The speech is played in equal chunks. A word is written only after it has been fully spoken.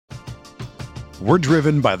We're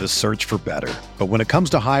driven by the search for better. But when it comes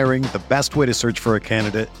to hiring, the best way to search for a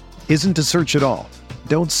candidate isn't to search at all.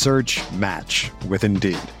 Don't search, match with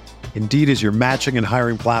Indeed. Indeed is your matching and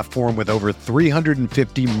hiring platform with over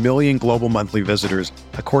 350 million global monthly visitors,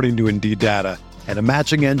 according to Indeed data, and a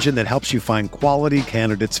matching engine that helps you find quality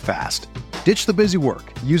candidates fast. Ditch the busy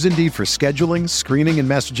work. Use Indeed for scheduling, screening, and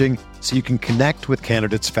messaging so you can connect with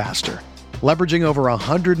candidates faster. Leveraging over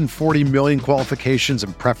 140 million qualifications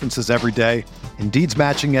and preferences every day, Indeed's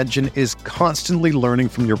matching engine is constantly learning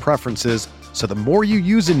from your preferences, so the more you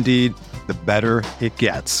use Indeed, the better it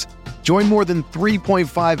gets. Join more than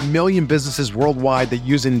 3.5 million businesses worldwide that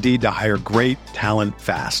use Indeed to hire great talent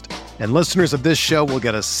fast. And listeners of this show will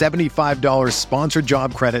get a $75 sponsored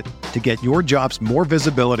job credit to get your jobs more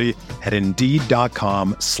visibility at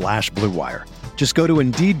Indeed.com/Blue Wire. Just go to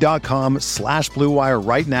Indeed.com/Blue Wire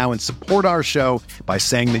right now and support our show by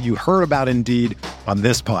saying that you heard about Indeed on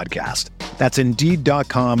this podcast. That's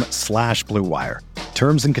Indeed.com/Blue Wire.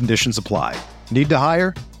 Terms and conditions apply. Need to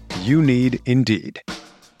hire? You need Indeed.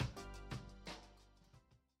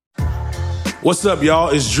 What's up, y'all?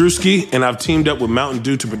 It's Drewski, and I've teamed up with Mountain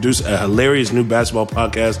Dew to produce a hilarious new basketball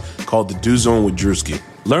podcast called The Dew Zone with Drewski.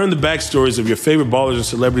 Learn the backstories of your favorite ballers and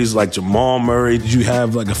celebrities like Jamal Murray. Did you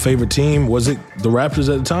have like a favorite team? Was it the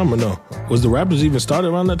Raptors at the time or no? Was the Raptors even started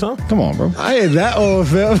around that time? Come on, bro. I ain't that old,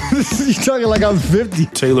 fam. You talking like I'm 50.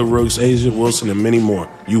 Taylor Rooks, Asia Wilson, and many more.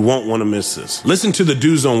 You won't want to miss this. Listen to The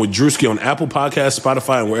Dew Zone with Drewski on Apple Podcasts,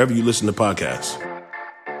 Spotify, and wherever you listen to podcasts.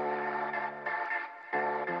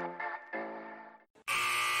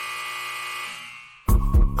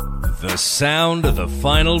 The sound of the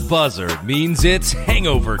final buzzer means it's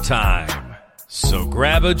hangover time. So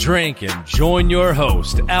grab a drink and join your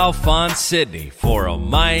host, Alphonse Sidney, for a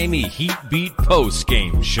Miami Heat Beat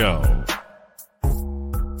post-game show.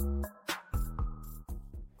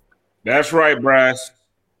 That's right, Brass.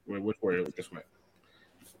 Wait, which way? This way.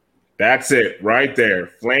 That's it, right there.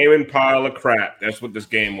 Flaming pile of crap. That's what this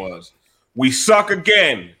game was. We suck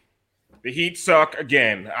again. The Heat suck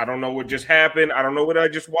again. I don't know what just happened. I don't know what I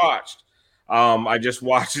just watched. I just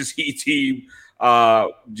watched this Heat team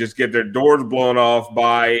just get their doors blown off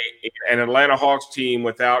by an Atlanta Hawks team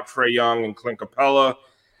without Trae Young and Clint Capella.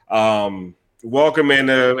 Welcome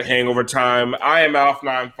into Hangover Time. I am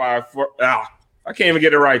Alf954. I can't even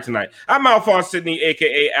get it right tonight. I'm Alphonse Sidney,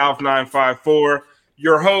 a.k.a. Alf954,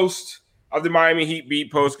 your host of the Miami Heat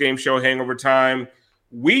Beat postgame show Hangover Time.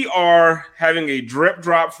 We are having a drip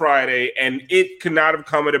drop Friday, and it could not have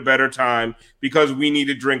come at a better time because we need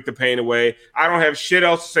to drink the pain away. I don't have shit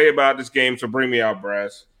else to say about this game, so bring me out,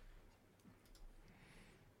 Brass.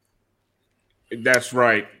 That's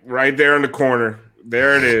right. Right there in the corner.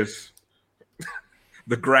 There it is.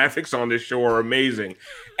 The graphics on this show are amazing.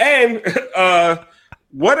 And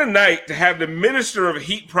what a night to have the Minister of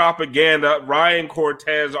Heat Propaganda, Ryan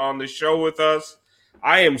Cortes, on the show with us.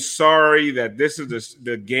 I am sorry that this is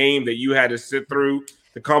the game that you had to sit through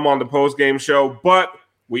to come on the post-game show, but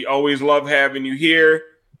we always love having you here.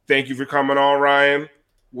 Thank you for coming on, Ryan.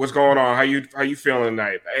 What's going on? How you feeling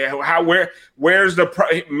tonight? Where's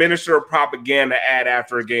the Minister of Propaganda at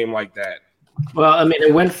after a game like that? Well, I mean,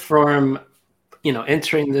 it went from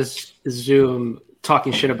entering this Zoom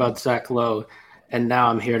talking shit about Zach Lowe, and now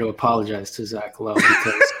I'm here to apologize to Zach Lowe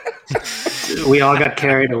because we all got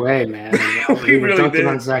carried away, man. We were really dunking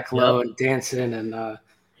on Zach Lowe and dancing, and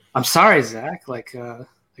I'm sorry, Zach. I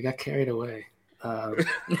got carried away.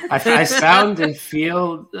 I sound and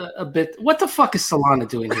feel a bit. What the fuck is Solana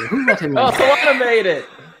doing here? Who let him in? Oh, Solana made it.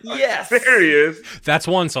 Yes, there he is. That's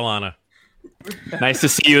one, Solana. Nice to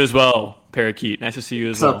see you as well, Parakeet. Nice to see you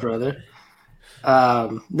as well. What's up, brother?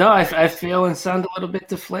 No, I feel and sound a little bit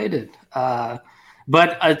deflated.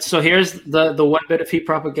 But so here's the one bit of Heat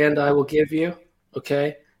propaganda I will give you.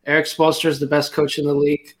 Okay, Eric Spoelstra is the best coach in the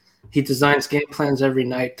league. He designs game plans every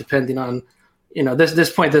night, depending on,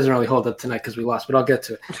 this point doesn't really hold up tonight because we lost, but I'll get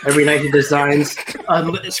to it. Every night he designs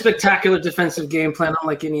a spectacular defensive game plan,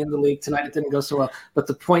 unlike any in the league. Tonight it didn't go so well. But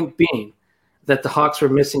the point being that the Hawks were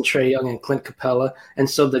missing Trae Young and Clint Capella, and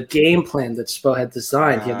so the game plan that Spo had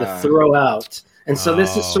designed, he had to throw out. And so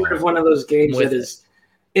this is sort of one of those games that is,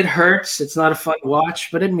 it hurts. It's not a fun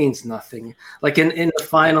watch, but it means nothing. Like in the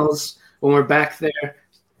finals, when we're back there,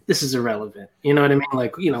 this is irrelevant. You know what I mean?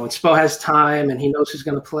 Like, when Spo has time and he knows who's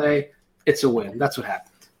going to play, it's a win. That's what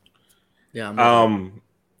happened. Yeah.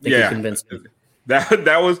 Yeah. Convinced me. That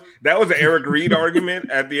was an Eric Reed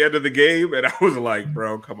argument at the end of the game, and I was like,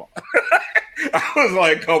 bro, come on. I was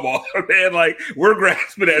like, come on, man. Like, we're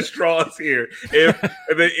grasping at straws here. If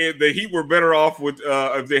the Heat were better off with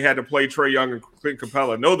if they had to play Trae Young and Clint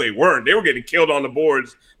Capella. No, they weren't. They were getting killed on the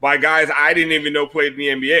boards by guys I didn't even know played in the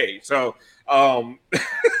NBA. So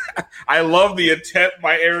I love the attempt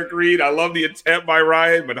by Eric Reed. I love the attempt by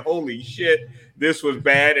Ryan, but holy shit, this was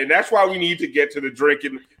bad. And that's why we need to get to the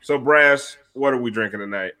drinking. So, Brass, what are we drinking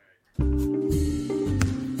tonight?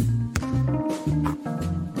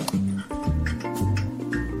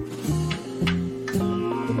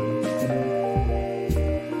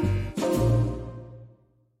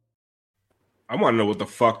 I want to know what the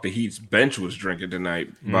fuck the Heat's bench was drinking tonight,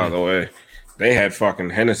 by the way. They had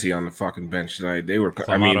fucking Hennessy on the fucking bench tonight. They were, Clamato.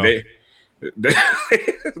 I mean, they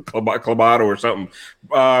Clamato or something.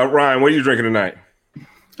 Ryan, what are you drinking tonight?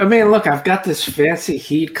 I mean, look, I've got this fancy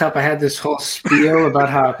Heat cup. I had this whole spiel about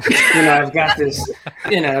how, I've got this,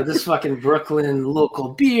 this fucking Brooklyn local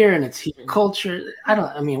beer and it's Heat culture.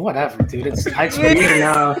 Whatever, dude. It's for me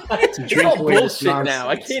now to drink away this bullshit now.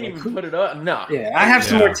 I can't even put it up. No. Yeah, I have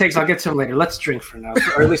some more takes. I'll get to them later. Let's drink for now,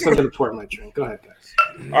 or at least I'm going to pour my drink. Go ahead, guys.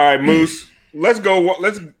 All right, Moose. Let's go.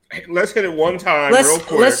 Let's hit it one time real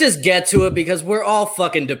quick. Let's just get to it because we're all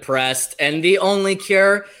fucking depressed, and the only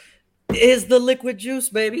cure is the liquid juice,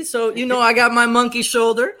 baby. So, I got my monkey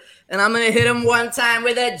shoulder, and I'm going to hit him one time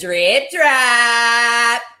with a drip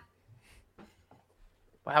drop.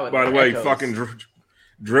 Wow. By the way, fucking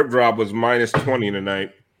drip drop was minus 20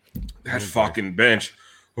 tonight. That fucking bench.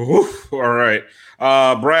 Oof. All right.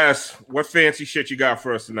 Brass, what fancy shit you got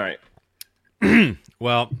for us tonight?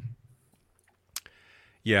 Well,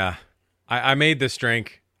 yeah, I made this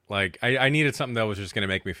drink. Like, I needed something that was just going to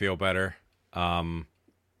make me feel better.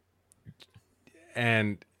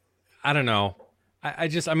 And I don't know.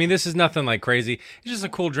 This is nothing like crazy. It's just a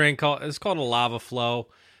cool drink. It's called a Lava Flow.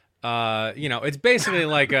 It's basically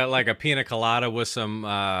like a pina colada with some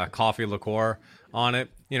coffee liqueur on it.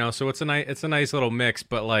 So it's a nice little mix.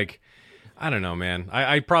 But like, I don't know, man.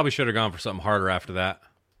 I probably should have gone for something harder after that.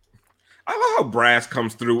 I love how Brass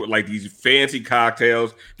comes through with like these fancy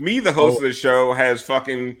cocktails. Me, the host of the show, has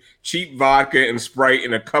fucking cheap vodka and Sprite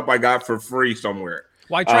in a cup I got for free somewhere.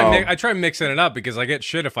 Well, I try mixing it up because I get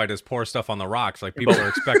shit if I just pour stuff on the rocks. Like people are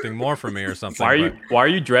expecting more from me or something. Why are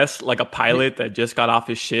you dressed like a pilot that just got off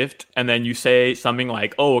his shift and then you say something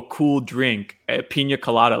like, "Oh, a cool drink, a pina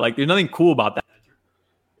colada"? Like, there's nothing cool about that.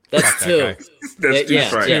 That's two. That's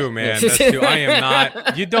two, man. That's two. I am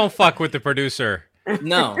not. You don't fuck with the producer.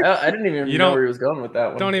 No, I didn't even know where he was going with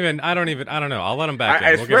that one. I don't know. I'll let him back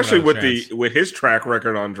in. Especially with his track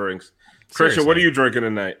record on drinks. Christian, what are you drinking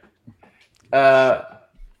tonight?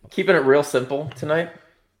 Keeping it real simple tonight.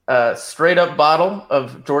 Straight up bottle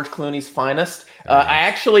of George Clooney's finest.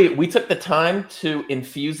 We took the time to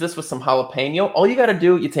infuse this with some jalapeno. All you got to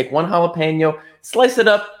do, you take one jalapeno, slice it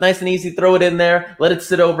up nice and easy, throw it in there, let it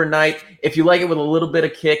sit overnight. If you like it with a little bit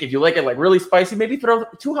of kick, if you like it like really spicy, maybe throw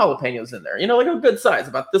 2 jalapenos in there, like a good size,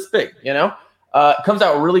 about this big, It comes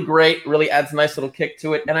out really great, really adds a nice little kick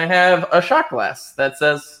to it. And I have a shot glass that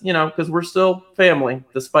says, because we're still family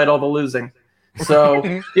despite all the losing. So,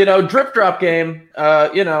 drip drop game,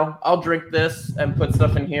 I'll drink this and put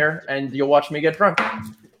stuff in here and you'll watch me get drunk.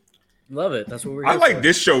 Love it. That's what we're I like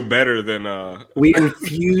this show better than we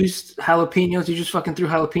infused jalapenos. You just fucking threw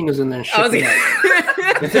jalapenos in there and shit.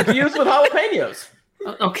 It's infused with jalapenos.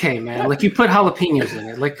 Okay, man. Like you put jalapenos in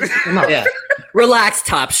it. Like no. Yeah. Relax,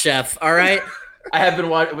 Top Chef. All right. I have been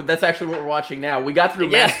watching. That's actually what we're watching now. We got through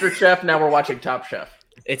Master Chef. Now we're watching Top Chef.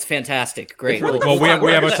 It's fantastic. Great. Well,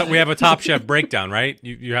 we have a Top Chef breakdown, right?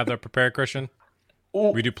 You have that prepared, Christian?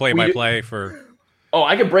 We do play-by-play for... Oh,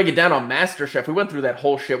 I can break it down on Master Chef. We went through that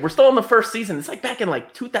whole shit. We're still in the first season. It's like back in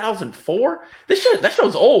like 2004. That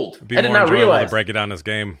show's old. It'd be I did more not realize. To break it down this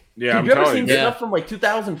game. Yeah, have you ever seen stuff from like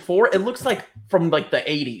 2004? It looks like from like the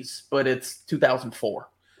 80s, but it's 2004.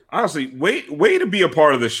 Honestly, way to be a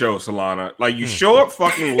part of the show, Solana. Like you show up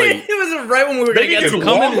fucking late. It was right when we were going to get to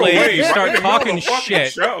come in late. You start talking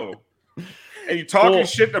shit. Show. And you talking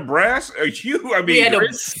shit to Brass? We had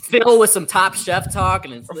to fill with some Top Chef talk,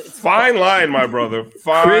 and it's fine line, my brother.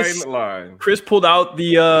 Fine line. Chris pulled out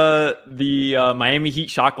the Miami Heat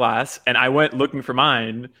shot glass, and I went looking for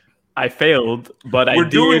mine. I failed, but we're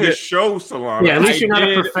doing a show, Solana. Yeah, at least you're not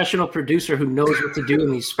a professional producer who knows what to do in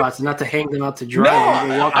these spots, not to hang them out to dry.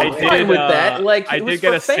 I did with that. Like I did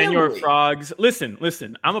get a Senor Frogs. Listen.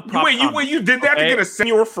 I'm a prop. Wait, you did that to get a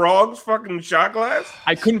Senor Frogs fucking shot glass?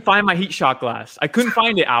 I couldn't find my Heat shot glass. I couldn't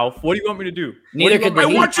find it, Alf. What do you want me to do? I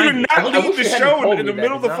want you to not leave the show in the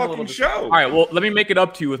middle of the fucking show. All right, well, let me make it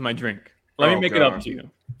up to you with my drink. Let me make it up to you.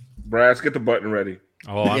 Brass, get the button ready.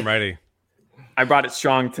 Oh, I'm ready. I brought it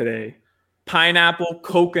strong today. pineapple,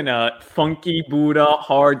 coconut, Funky Buddha,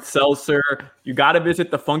 hard seltzer. You got to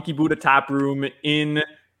visit the Funky Buddha tap room in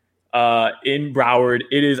Broward.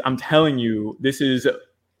 It is, I'm telling you, this is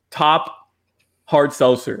top hard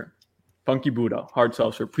seltzer. Funky Buddha, hard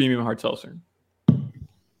seltzer, premium hard seltzer.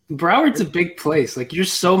 Broward's a big place. Like, you're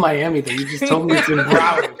so Miami that you just told me it's in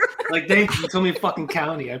Broward. Like, thank you. You told me fucking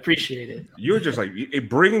county. I appreciate it. You're just like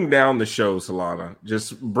bringing down the show, Solana.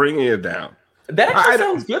 Just bringing it down. That actually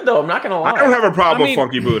sounds good, though. I'm not going to lie. I don't have a problem with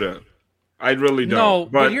Funky Buddha. I really don't. No,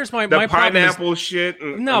 but here's my pineapple shit.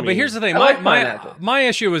 But here's the thing. My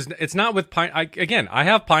issue is it's not with again, I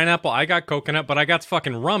have pineapple, I got coconut, but I got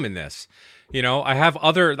fucking rum in this. You know, I have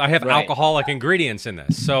alcoholic ingredients in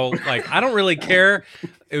this. So, like, I don't really care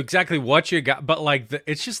exactly what you got, but, like,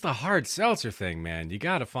 it's just the hard seltzer thing, man. You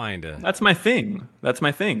got to find a... That's my thing.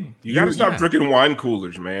 You got to stop drinking wine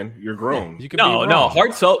coolers, man. You're grown. You no.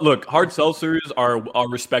 Hard seltzers are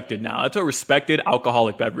respected now. That's a respected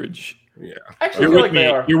alcoholic beverage. Yeah. Actually, You're I feel with like they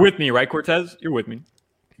me. are. You're with me, right, Cortez? You're with me.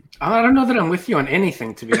 I don't know that I'm with you on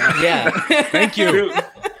anything, to be honest. Yeah. Thank you.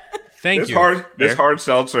 Thank you. This hard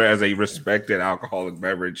seltzer as a respected alcoholic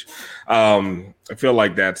beverage. I feel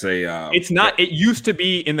like that's a. It's not. It used to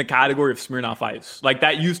be in the category of Smirnoff Ice. Like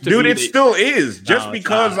that used to. Dude, be it still is. Just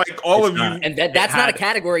because like all of you, and that's not a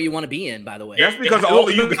category you want to be in, by the way. That's because all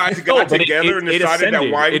of you guys got together and decided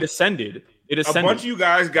that wine. It ascended. A bunch of you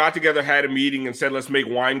guys got together, had a meeting, and said, "Let's make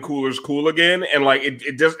wine coolers cool again." And like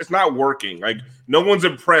it's not working. Like no one's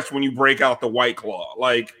impressed when you break out the White Claw.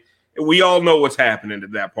 Like. We all know what's happening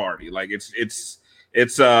at that party. Like it's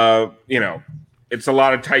it's a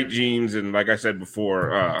lot of tight jeans and like I said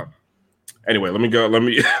before. Anyway, let me go.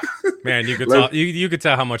 Man, you could tell you could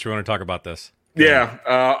tell how much we want to talk about this. Yeah.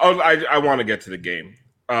 I want to get to the game.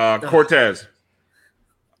 Cortes,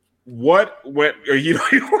 what went? You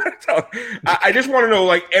want to talk? I just want to know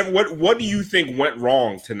like what do you think went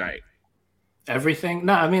wrong tonight? Everything?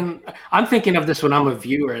 No, I mean, I'm thinking of this when I'm a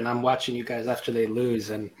viewer and I'm watching you guys after they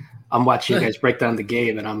lose, and I'm watching you guys break down the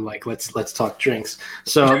game, and I'm like, let's talk drinks.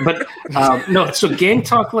 So, but no, so game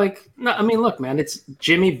talk, like, no, I mean, look, man, it's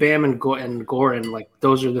Jimmy, Bam, and Goran. Like,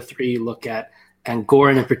 those are the three you look at, and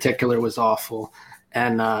Goran in particular was awful.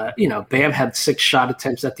 And Bam had 6 shot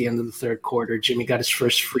attempts at the end of the third quarter. Jimmy got his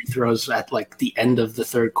first free throws at like the end of the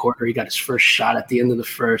third quarter. He got his first shot at the end of the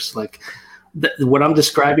first. Like, what I'm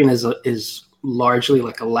describing is largely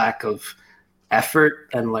like a lack of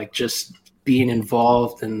effort and like just being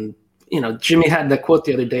involved. And Jimmy had that quote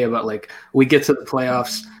the other day about like, we get to the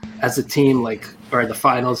playoffs as a team, like, or the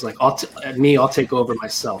finals, like I'll take over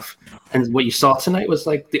myself. And what you saw tonight was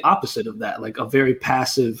like the opposite of that, like a very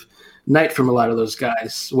passive night from a lot of those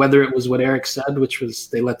guys, whether it was what Eric said, which was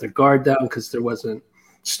they let their guard down because there wasn't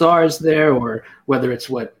stars there, or whether it's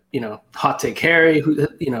what, Hot Take Harry, who,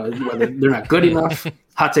 whether they're not good enough.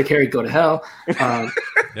 Hot Take Harry, go to hell.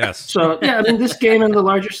 Yes. So, yeah, I mean, this game in the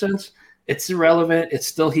larger sense, it's irrelevant. It's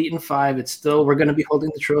still Heat in 5. It's still, we're going to be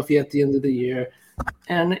holding the trophy at the end of the year.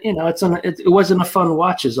 And, it wasn't a fun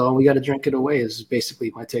watch is all. We got to drink it away is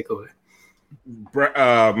basically my takeaway.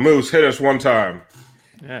 Moose, hit us one time.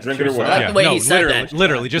 Yeah, drink it away. I like the way he said that.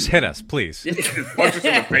 Literally, just hit us, please. Punch us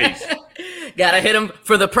in the face. Gotta hit him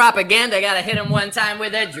for the propaganda. Gotta hit him one time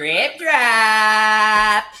with a drip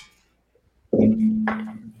drop.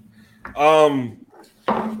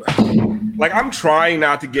 Like I'm trying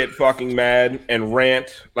not to get fucking mad and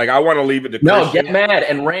rant. Like I want to leave it to Christian. Get mad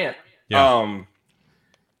and rant. Yeah.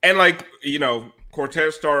 And like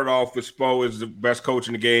Cortes started off with Spo is the best coach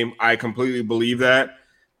in the game. I completely believe that.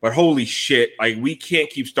 But holy shit, like we can't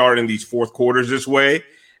keep starting these fourth quarters this way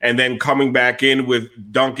and then coming back in with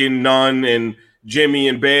Duncan, Nunn, and Jimmy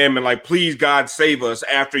and Bam, and like, please, God, save us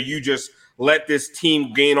after you just let this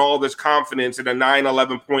team gain all this confidence in a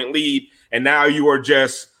 9-11 point lead, and now you are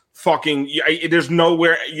just fucking there's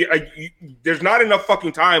nowhere there's not enough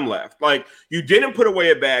fucking time left. Like you didn't put away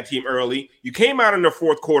a bad team early. You came out in the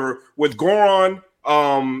fourth quarter with Goran,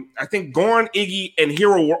 I think Goran, Iggy, and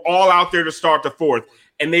Hero were all out there to start the fourth,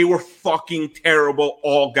 and they were fucking terrible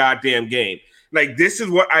all goddamn game. Like, this is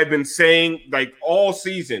what I've been saying, like, all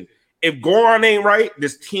season. If Goran ain't right,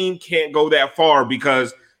 this team can't go that far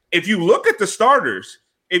because if you look at the starters,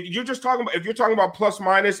 if you're talking about plus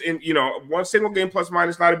minus in, one single game plus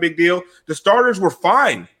minus, not a big deal. The starters were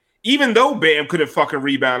fine, even though Bam couldn't fucking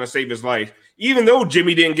rebound and save his life, even though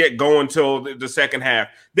Jimmy didn't get going until the second half.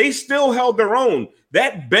 They still held their own.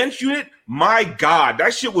 That bench unit, my God,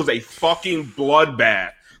 that shit was a fucking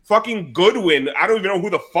bloodbath. Fucking Goodwin, I don't even know who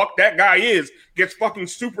the fuck that guy is, gets fucking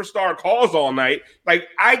superstar calls all night. Like,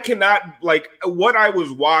 I cannot, like, what I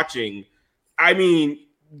was watching, I mean,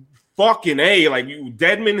 fucking A. Like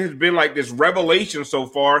Dedmon has been like this revelation so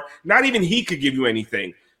far. Not even he could give you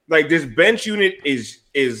anything. Like this bench unit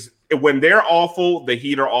is when they're awful, the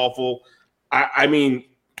Heat are awful. I mean,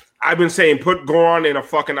 I've been saying put Goran in a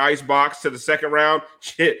fucking ice box to the second round.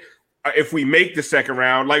 Shit. If we make the second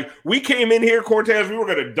round, like we came in here, Cortes, we were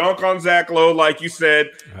going to dunk on Zach Lowe, like you said.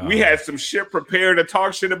 We had some shit prepared to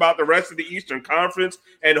talk shit about the rest of the Eastern Conference,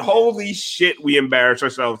 and holy shit, we embarrassed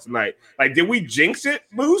ourselves tonight. Like, did we jinx it,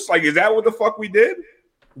 Moose? Like, is that what the fuck we did?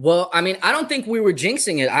 Well, I mean, I don't think we were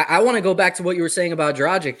jinxing it. I want to go back to what you were saying about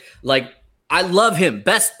Dragic. Like, I love him.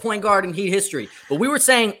 Best point guard in Heat history. But we were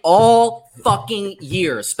saying all fucking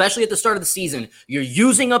year, especially at the start of the season, you're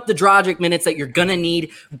using up the Dragic minutes that you're going to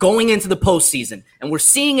need going into the postseason. And we're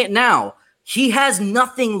seeing it now. He has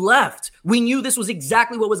nothing left. We knew this was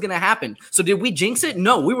exactly what was going to happen. So did we jinx it?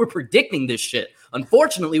 No, we were predicting this shit.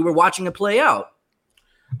 Unfortunately, we're watching it play out.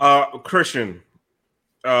 Christian,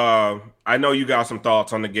 I know you got some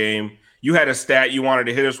thoughts on the game. You had a stat you wanted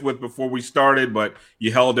to hit us with before we started, but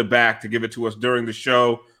you held it back to give it to us during the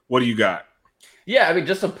show. What do you got? Yeah, I mean,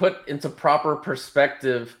 just to put into proper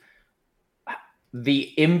perspective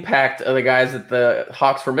the impact of the guys that the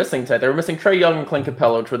Hawks were missing tonight. They were missing Trae Young and Clint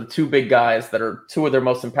Capella, which were the two big guys that are two of their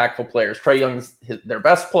most impactful players. Trae Young's their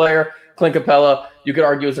best player. Clint Capella, you could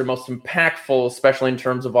argue, is their most impactful, especially in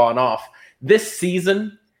terms of on off. This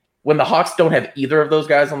season, when the Hawks don't have either of those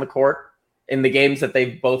guys on the court, in the games that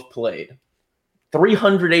they've both played,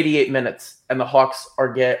 388 minutes, and the Hawks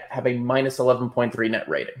have a minus 11.3 net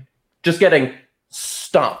rating. Just getting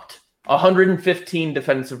stomped. 115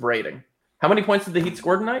 defensive rating. How many points did the Heat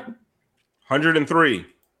score tonight? 103.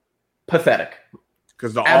 Pathetic.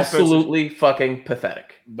 Because the absolutely fucking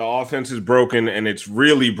pathetic. The offense is broken, and it's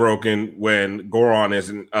really broken when Goran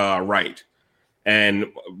isn't right. And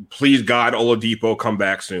please God, Oladipo come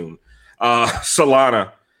back soon.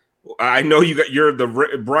 Solana, I know you're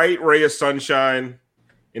the bright ray of sunshine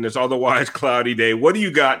in this otherwise cloudy day. What do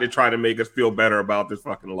you got to try to make us feel better about this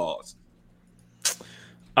fucking loss?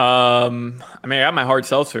 I mean, I got my hard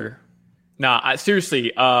seltzer.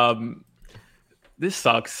 Seriously, this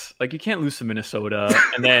sucks. Like, you can't lose to Minnesota,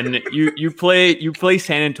 and then you play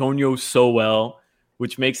San Antonio so well,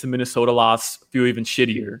 which makes the Minnesota loss feel even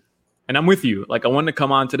shittier. And I'm with you. Like, I wanted to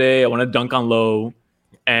come on today. I want to dunk on Lowe,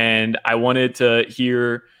 and I wanted to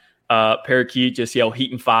hear Parakeet just yell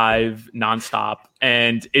Heat and 5 nonstop.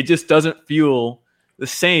 And it just doesn't feel the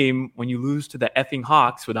same when you lose to the effing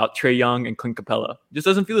Hawks without Trae Young and Clint Capella. It just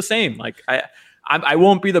doesn't feel the same. Like, I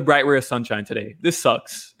won't be the bright ray of sunshine today. This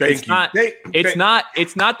sucks. It's not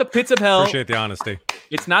the pits of hell. Appreciate the honesty.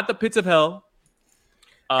 It's not the pits of hell.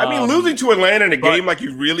 I mean, losing to Atlanta in a game like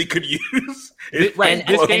you really could use.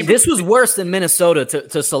 This was worse than Minnesota,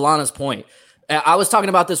 to Solana's point. I was talking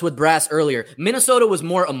about this with Brass earlier. Minnesota was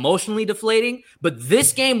more emotionally deflating, but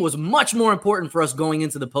this game was much more important for us going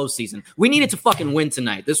into the postseason. We needed to fucking win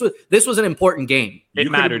tonight. This was an important game. It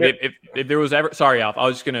mattered. If there was ever, sorry, Alf, I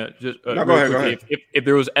was just gonna go ahead. If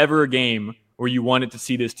there was ever a game where you wanted to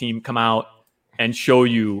see this team come out and show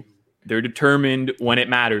you they're determined when it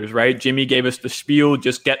matters, right? Jimmy gave us the spiel,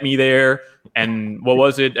 just get me there, and what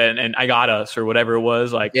was it? And I got us, or whatever it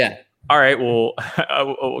was. Like, yeah. All right, well,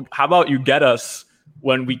 how about you get us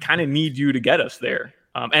when we kind of need you to get us there?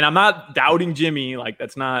 And I'm not doubting Jimmy. Like,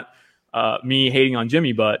 that's not me hating on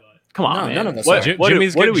Jimmy, but come on, man. None of us Jimmy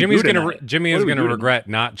is gonna regret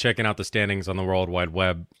not checking out the standings on the World Wide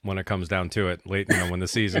Web when it comes down to it. Late, when the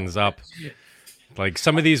season's up. Like,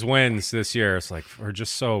 some of these wins this year, it's like, are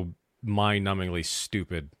just so mind-numbingly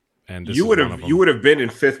stupid. And you would have been in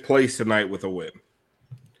 5th place tonight with a win.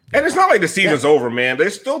 And it's not like the season's over, man.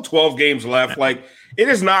 There's still 12 games left. Like, it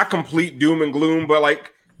is not complete doom and gloom, but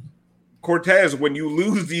like Cortes, when you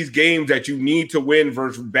lose these games that you need to win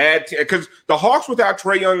versus bad team, because the Hawks without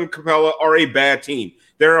Trae Young and Capella are a bad team.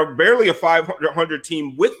 They're barely a 500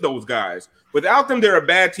 team with those guys. Without them, they're a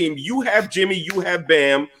bad team. You have Jimmy, you have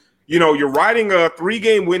Bam. You're riding a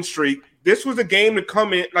 3-game win streak. This was a game to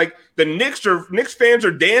come in. Like, the Knicks fans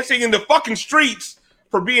are dancing in the fucking streets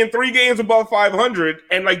for being 3 games above 500,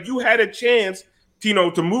 and like you had a chance,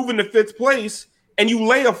 to move into 5th place, and you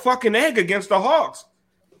lay a fucking egg against the Hawks.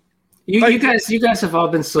 You guys have all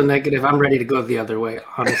been so negative. I'm ready to go the other way,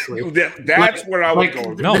 honestly. That's where I was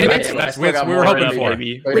going. No, that's we were hoping for.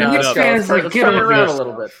 Knicks fans, like, get over yourself. A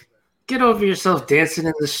little bit. Get over yourself, dancing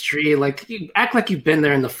in the street. Like, you act like you've been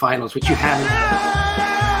there in the finals, which you haven't.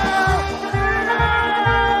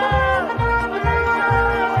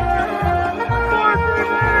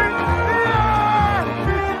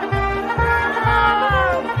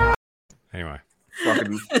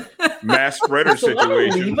 Fucking mass spreader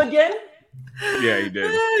situation. Leave again? Yeah, he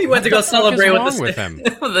did. He went to go celebrate with him?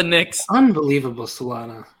 with the Knicks. Unbelievable,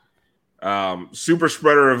 Solana. Super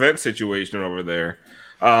spreader event situation over there.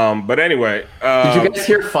 But anyway, did you guys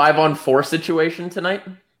hear 5-on-4 situation tonight?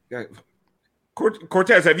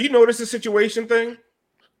 Cortez, have you noticed the situation thing?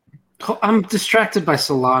 I'm distracted by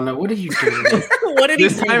Solana. What are you doing? What did he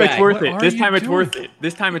This say time back? it's worth What it. are This you time it's doing? worth it.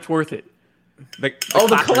 This time it's worth it. The The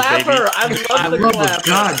clappers, baby. clapper. I love the Love clapper. of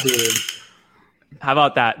God, dude. How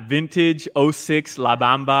about that? Vintage 06 La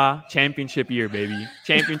Bamba championship year, baby.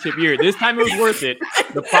 Championship year. This time it was worth it.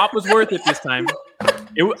 The prop was worth it this time.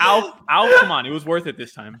 Al, come on. It was worth it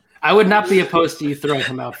this time. I would not be opposed to you throwing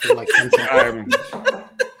him out for like 10 seconds.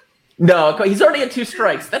 No, he's already at 2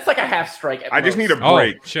 strikes. That's like a half strike. I just need a Oh,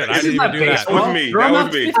 break. shit. I didn't even do that. That was me. Throw That him was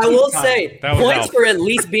out me. 50 I will times. say, That was points Al. for at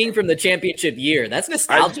least being from the championship year. That's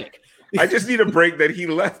nostalgic. I just need a break that he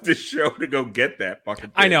left the show to go get that fucking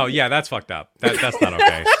thing. I know, yeah, that's fucked up. That's not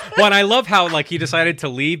okay. Well, and I love how like he decided to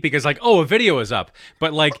leave because like, oh, a video is up.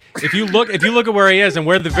 But like, if you look at where he is and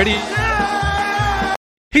where the video,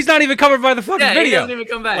 he's not even covered by the fucking Yeah, video. he doesn't even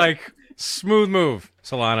come back. Like, smooth move,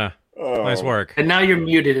 Solana. Nice work. And now you're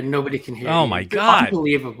muted and nobody can hear you. Oh, my God.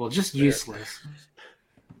 Unbelievable. Just useless.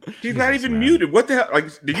 He's not even man. muted. What the hell? Like,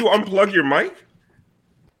 did you unplug your mic?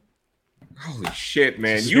 Holy shit,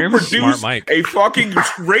 man! You Smart produced mic. a fucking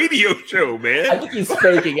radio show, I man. think he's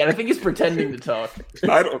faking it. I think he's pretending to talk.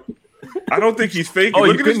 I don't think he's faking. Oh,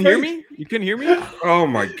 Look you at his couldn't hear face. me? You couldn't hear me? Oh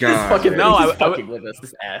my He's god! fucking, No, he's I- fucking with us.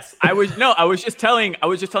 This ass. I was just telling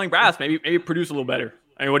Brass maybe produce a little better.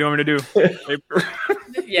 I mean, what do you want me to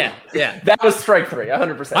do? yeah. That was strike 3,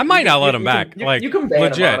 100%. I might not let him back. You like, can ban him,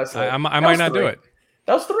 legit. honestly. I That might was not do 3. it.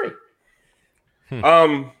 That was 3.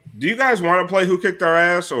 Do you guys want to play Who Kicked Our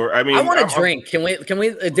Ass? Or I mean, I want to drink. Can we?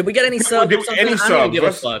 Did we get any subs? Did or we- something? any I don't give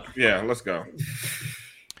a subs? fuck. Yeah, let's go.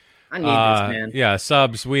 I need this, man. Yeah,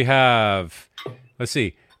 subs. We have, let's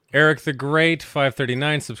see, Eric the Great,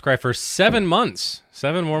 539, subscribed for 7 months.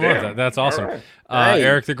 7 more Damn. months. That's awesome. All right. Hey.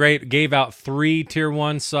 Eric the Great gave out 3 tier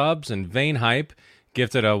 1 subs, and Vane Hype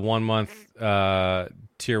gifted a 1 month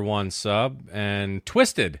tier 1 sub, and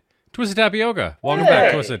Twisted Tapioca. Welcome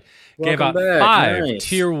back, Twisted. Gave out Welcome back. 5 Nice.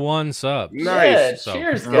 tier 1 subs. Nice. So,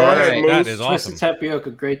 Cheers, Go ahead, guys. Moose. that is awesome. Twisted Tapioca,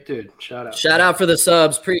 great dude. Shout out. Shout out for the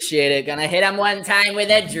subs. Appreciate it. Gonna hit him one time with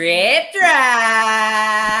a drip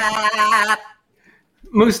drop.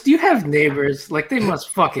 Moose, do you have neighbors? Like, they must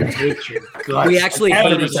fucking hate your guts. We actually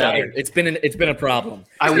hate each 100%. other. It's been a problem.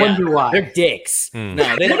 I wonder why. They're dicks. Hmm. No,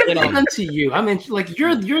 they What have don't. they done to you? I mean, like,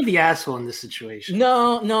 you're the asshole in this situation.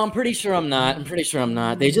 No, I'm pretty sure I'm not.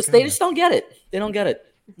 They just don't get it. They don't get it.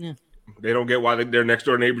 Yeah. They don't get why their next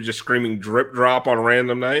door neighbor just screaming drip drop on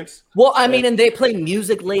random nights. Well, I mean, and they play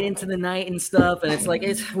music late into the night and stuff, and it's like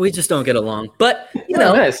we just don't get along. But you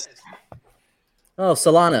know, Nice. oh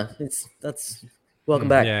Solana, that's welcome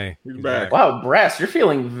back. Yay. He's back. Wow, Brass, you're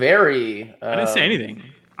feeling very. I didn't say anything.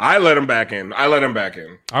 I let him back in. I wasn't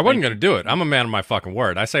going to do it. I'm a man of my fucking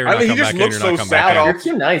word. I say you're I not mean, he come just back in, looks you're not so come sad back in. off.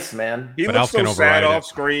 You're too nice, man. He But looked Alf so can sad override off it.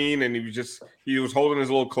 screen, and he was holding his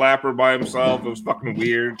little clapper by himself. It was fucking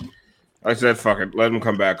weird. I said, "Fuck it, let him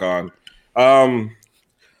come back on." All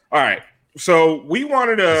right. So we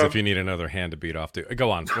wanted As to. if you need another hand to beat off to.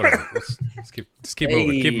 Go on. Whatever. Let's keep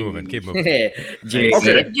moving. Keep moving. Keep moving. Okay.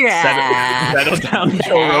 Settle down,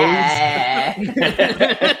 Joe Rose.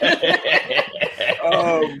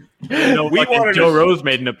 We wanted Joe to- Rose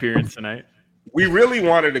made an appearance tonight. We really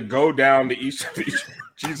wanted to go down to East.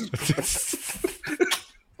 Jesus.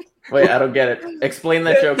 Wait, I don't get it. Explain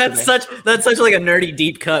that joke. That's to me. such like a nerdy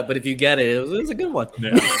deep cut, but if you get it, it was a good one.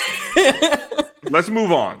 Yeah. Let's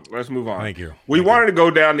move on. Thank you. We wanted to go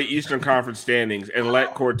down the Eastern Conference standings and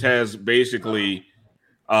let Cortez basically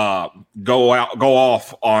go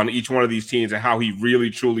off on each one of these teams and how he really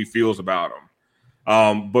truly feels about them.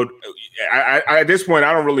 But I at this point,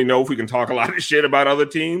 I don't really know if we can talk a lot of shit about other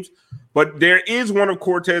teams. But there is one of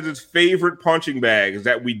Cortez's favorite punching bags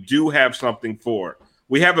that we do have something for.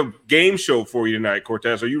 We have a game show for you tonight,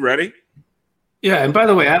 Cortez. Are you ready? Yeah, and by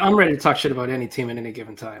the way, I'm ready to talk shit about any team at any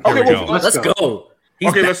given time. Okay, we well, go. Let's go.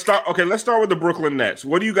 Let's start with the Brooklyn Nets.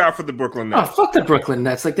 What do you got for the Brooklyn Oh, Nets? fuck the Brooklyn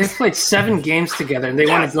Nets. Like, they've played 7 games together, and they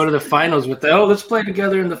want to go to the finals with let's play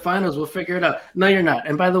together in the finals. We'll figure it out. No, you're not.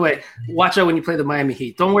 And by the way, watch out when you play the Miami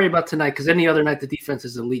Heat. Don't worry about tonight, because any other night the defense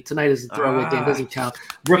is elite. Tonight is a throwaway game. Doesn't count.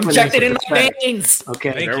 Brooklyn Inject it Nets in are my pathetic. veins.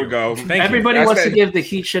 Okay. Thank There you. we go. Thank you. Everybody That's wants to it. give the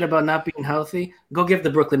Heat shit about not being healthy. Go give the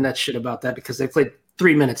Brooklyn Nets shit about that, because they played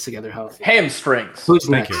 3 minutes together healthy. Hamstrings. Who's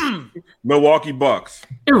Thank next? you. Milwaukee Bucks.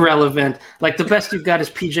 Irrelevant. Like the best you've got is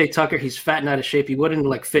PJ Tucker. He's fat and out of shape. He wouldn't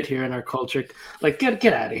like fit here in our culture. Like get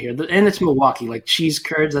out of here. And it's Milwaukee. Like cheese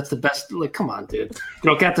curds. That's the best. Like come on, dude.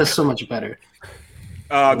 Gata's so much better.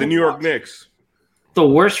 The New York Knicks. The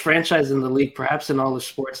worst franchise in the league, perhaps in all of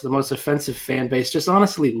sports. The most offensive fan base. Just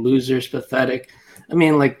honestly, losers, pathetic. I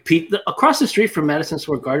mean, like across the street from Madison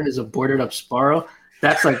Square Garden is a boarded up Sparrow.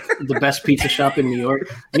 That's like the best pizza shop in New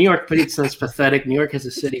York. New York pizza is pathetic. New York as a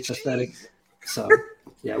city, pathetic. So,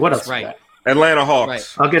 yeah, what else? Right. Atlanta Hawks.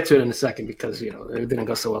 Right. I'll get to it in a second because, it didn't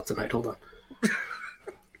go so well tonight. Hold on.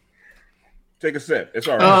 Take a sip. It's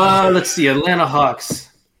all right. Let's see. Atlanta Hawks.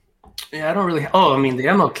 Yeah, I don't really. Oh, I mean, the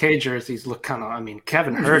MLK jerseys look kind of. I mean,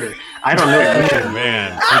 Kevin Herter. I don't know.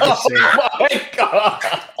 Man. Oh my God.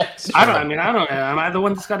 I don't. Am I the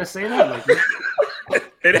one that's got to say that?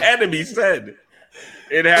 Like, It had to be said.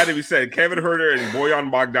 It had to be said. Kevin Herter and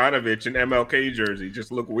Bojan Bogdanovic in MLK jersey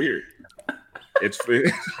just look weird. It's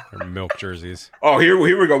Milk jerseys. Oh, here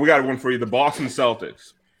we go. We got one for you. The Boston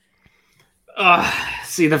Celtics.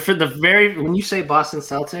 See, when you say Boston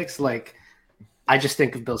Celtics, like, I just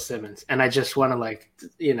think of Bill Simmons, and I just want to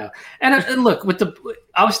And look,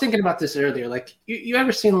 I was thinking about this earlier. Like, you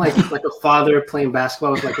ever seen like a father playing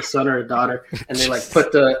basketball with like a son or a daughter, and they like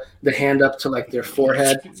put the hand up to like their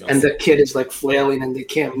forehead, and the kid is like flailing and they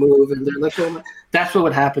can't move, and they're like, oh, that's what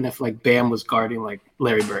would happen if like Bam was guarding like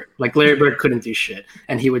Larry Bird. Like Larry Bird couldn't do shit,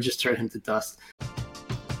 and he would just turn him to dust.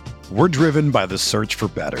 We're driven by the search for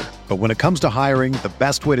better, but when it comes to hiring, the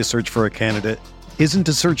best way to search for a candidate isn't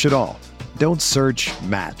to search at all. Don't search,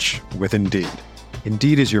 match with Indeed.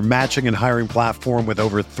 Indeed is your matching and hiring platform with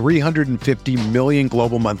over 350 million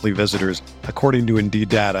global monthly visitors, according to Indeed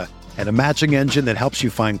data, and a matching engine that helps you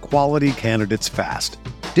find quality candidates fast.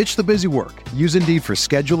 Ditch the busy work. Use Indeed for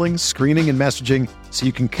scheduling, screening, and messaging so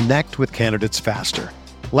you can connect with candidates faster.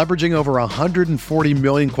 Leveraging over 140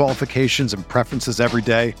 million qualifications and preferences every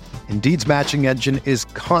day, Indeed's matching engine is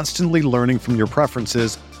constantly learning from your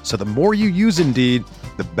preferences, so the more you use Indeed,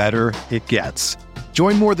 the better it gets.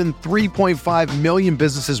 Join more than 3.5 million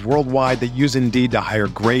businesses worldwide that use Indeed to hire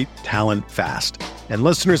great talent fast. And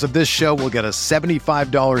listeners of this show will get a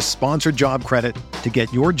 $75 sponsored job credit to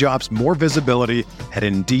get your jobs more visibility at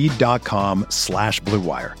Indeed.com/Blue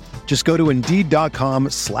Wire. Just go to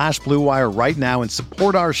Indeed.com/Blue Wire right now and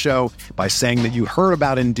support our show by saying that you heard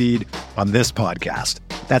about Indeed on this podcast.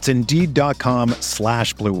 That's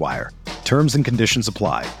Indeed.com/Blue Wire. Terms and conditions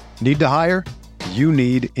apply. Need to hire? You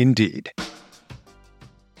need Indeed.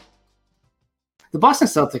 The Boston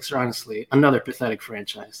Celtics are honestly another pathetic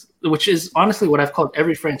franchise, which is honestly what I've called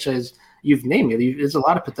every franchise you've named. There's a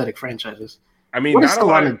lot of pathetic franchises. I mean, what is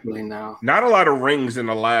Solana doing now? Not a lot of rings in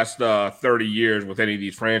the last 30 years with any of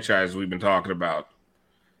these franchises we've been talking about,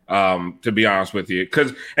 to be honest with you.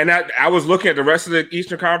 I was looking at the rest of the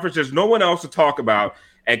Eastern Conference. There's no one else to talk about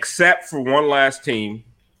except for one last team,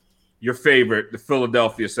 your favorite, the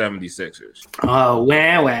Philadelphia 76ers. Oh,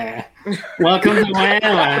 wah. Welcome to wah.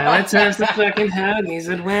 Let's have some fucking huggies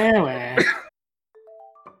at wah.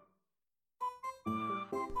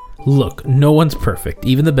 Look, no one's perfect.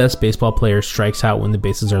 Even the best baseball player strikes out when the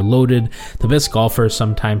bases are loaded. The best golfers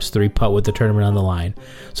sometimes 3-putt with the tournament on the line.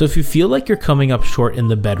 So if you feel like you're coming up short in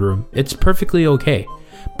the bedroom, it's perfectly okay.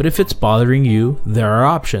 But if it's bothering you, there are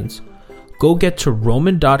options. Go get to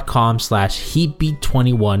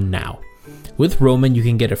Roman.com/HeatBeat21 now. With Roman, you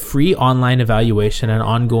can get a free online evaluation and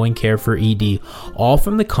ongoing care for ED, all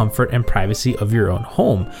from the comfort and privacy of your own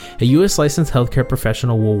home. A U.S. licensed healthcare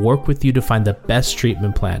professional will work with you to find the best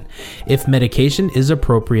treatment plan. If medication is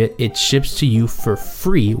appropriate, it ships to you for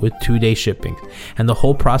free with 2-day shipping, and the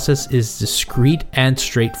whole process is discreet and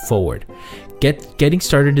straightforward. Getting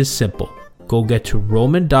started is simple. Go get to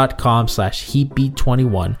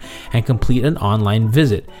Roman.com/HeatBeat21 and complete an online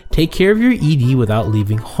visit. Take care of your ED without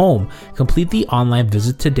leaving home. Complete the online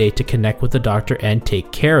visit today to connect with the doctor and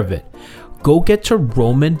take care of it. Go get to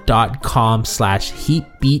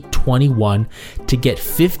Roman.com/HeatBeat21 to get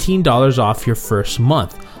 $15 off your first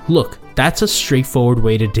month. Look, that's a straightforward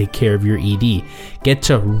way to take care of your ED. Get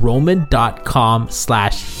to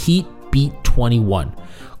Roman.com/HeatBeat21.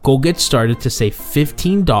 Go get started to save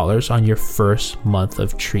 $15 on your first month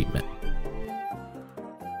of treatment.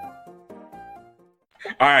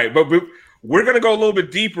 All right, but we're going to go a little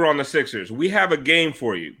bit deeper on the Sixers. We have a game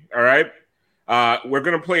for you, all right? We're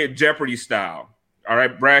going to play it Jeopardy style. All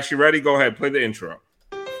right, Brash, you ready? Go ahead, play the intro.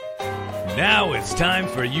 Now it's time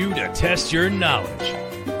for you to test your knowledge.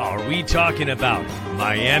 Are we talking about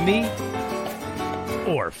Miami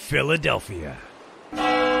or Philadelphia?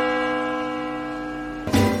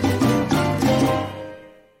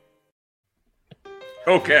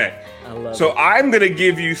 Okay. I love So it. I'm going to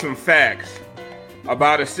give you some facts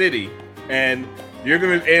about a city, and you're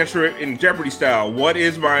going to answer it in Jeopardy style. What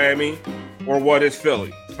is Miami or what is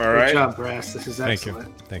Philly? All right? Good job, Brass. This is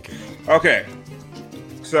excellent. Thank you. Okay.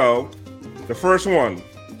 So the first one.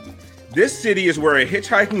 This city is where a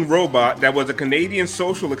hitchhiking robot that was a Canadian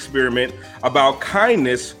social experiment about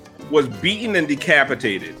kindness was beaten and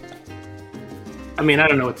decapitated. I mean, I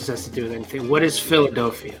don't know what this has to do with anything. What is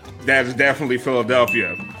Philadelphia? That is definitely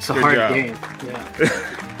Philadelphia. It's a Good hard job. game.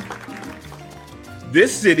 Yeah.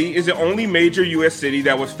 This city is the only major U.S. city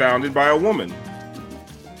that was founded by a woman.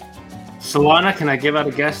 Solana, can I give out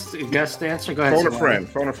a guest answer? Go ahead. Phone a Solana. friend.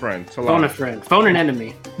 Phone a friend. Phone a friend. Phone an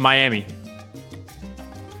enemy. Miami.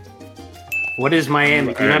 What is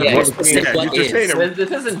Miami? Do you have Yeah, a it's specific what just saying is. it.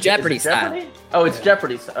 This isn't Jeopardy is it Jeopardy? Oh, it's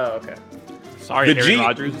Jeopardy. Oh, okay. Sorry, The Aaron G-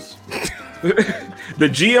 Rodgers. The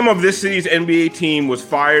GM of this city's NBA team was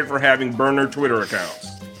fired for having burner Twitter accounts.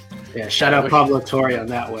 Yeah, shout out Pablo Torre on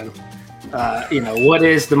that one. What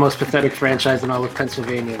is the most pathetic franchise in all of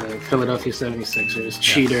Pennsylvania? The Philadelphia 76ers,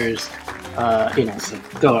 cheaters. So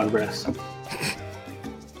go on, Brass.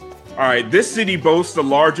 All right, this city boasts the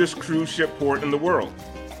largest cruise ship port in the world.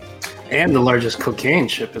 And the largest cocaine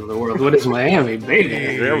ship in the world. What is Miami,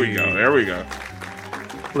 baby? There we go. There we go.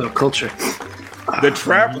 Little culture. The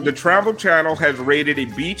Travel Channel has rated a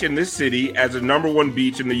beach in this city as the #1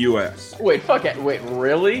 beach in the U.S. Wait, fuck it. Wait,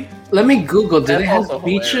 really? Let me Google. Do That's they have also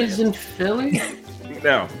beaches in Philly?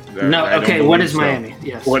 No. No. I don't Okay. What believe is so. Miami?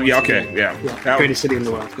 Yes. What? Yeah. Okay. Yeah. Yeah. That- Greatest city in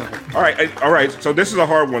the world. Go ahead. All right. So this is a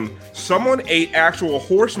hard one. Someone ate actual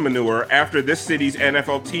horse manure after this city's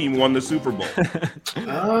NFL team won the Super Bowl.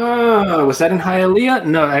 Oh, was that in Hialeah?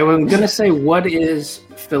 No, I'm gonna say what is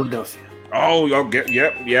Philadelphia? Oh, yep.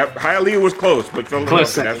 Hialeah was close, but Philadelphia.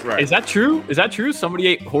 Close second. That's right. Is that true? Is that true? Somebody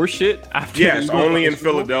ate horse shit after? Yes, the Eagles only won in the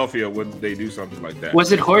Super Bowl? Philadelphia would they do something like that.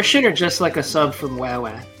 Was it horseshit or just like a sub from Wow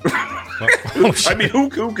Wow? I mean, who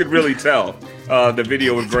could really tell? The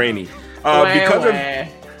video was grainy.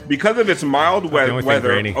 Because of its mild the only thing weather,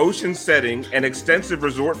 grainy. ocean setting, and extensive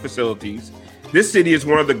resort facilities, this city is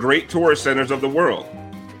one of the great tourist centers of the world.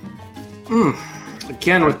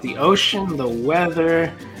 Again, with the ocean, the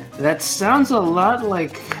weather, that sounds a lot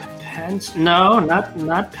like No,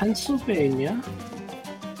 not Pennsylvania.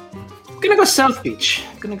 I'm gonna go South Beach.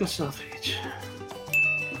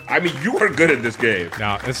 I mean, you are good at this game.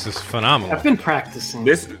 Now, this is phenomenal. I've been practicing.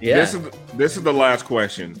 This is the last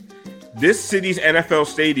question. This city's NFL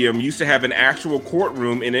stadium used to have an actual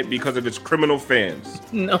courtroom in it because of its criminal fans.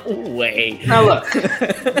 No way. Now look,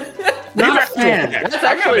 not a fan. That's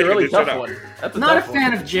actually a really tough one. That's Not a tough one.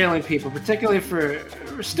 fan of jailing people, particularly for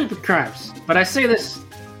stupid crimes. But I say this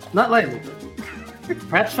not lightly, but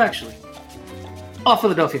perhaps factually. All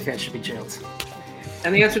Philadelphia fans should be jailed.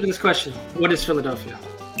 And the answer to this question: what is Philadelphia?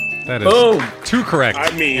 That is Boom. two correct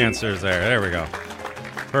I mean- answers there. There we go.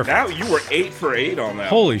 Perfect. Now you were 8 for 8 on that.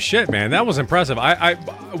 Holy shit, man, that was impressive. I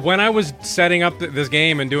when I was setting up this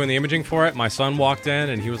game and doing the imaging for it, my son walked in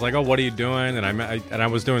and he was like, "Oh, what are you doing?" And I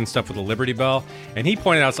was doing stuff with the Liberty Bell, and he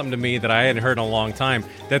pointed out something to me that I hadn't heard in a long time,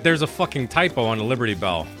 that there's a fucking typo on the Liberty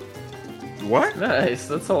Bell. What? Nice.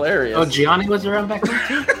 That's hilarious. Oh, Gianni was around back then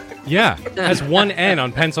too. Yeah, that's one N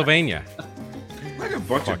on Pennsylvania. Like a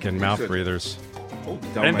bunch Fucking of mouth breathers. Oh,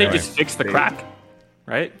 Why didn't they dumbass. just fix the crack?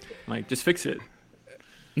 Right? Like, just fix it.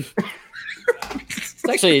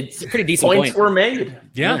 It's a pretty decent Points point. were made.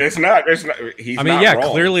 Yeah. It's not. He's I mean, not yeah,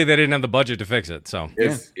 wrong. clearly they didn't have the budget to fix it, so.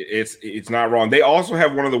 It's not wrong. They also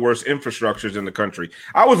have one of the worst infrastructures in the country.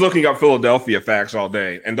 I was looking up Philadelphia facts all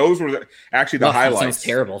day, and those were actually the Ugh, that highlights. sounds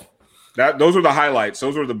terrible. Those were the highlights.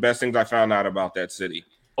 Those were the best things I found out about that city.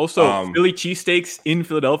 Also, Philly cheesesteaks in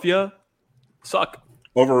Philadelphia suck.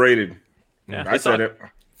 Overrated. Yeah, I they said suck. it.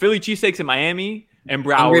 Philly cheesesteaks in Miami and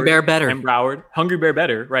Broward. Hungry Bear better. And Broward. Hungry Bear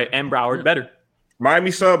better, right? And Broward better.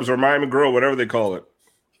 Miami Subs or Miami Grill, whatever they call it.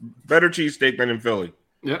 Better cheesesteak than in Philly.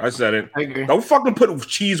 Yep. I said it. I agree. Don't fucking put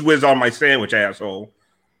cheese whiz on my sandwich, asshole.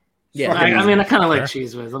 Yeah. I mean, I kind of like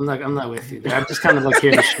cheese whiz. I'm not with you there. I'm just kind of like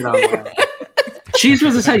here to shit on that. Cheese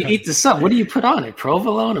whiz is how you eat the sub. What do you put on it?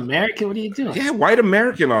 Provolone, American? What are you doing? Yeah, white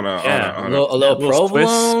American on a A little Little Swiss.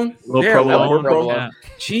 provolone. Little Yeah, provolone. little provolone. Yeah.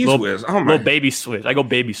 cheese Little- whiz. Oh my! Little baby Swiss. I go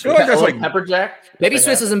baby I Swiss. feel like that's Oh, like pepper jack. Baby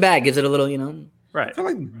Swiss isn't bad. Gives it a little, Right. I feel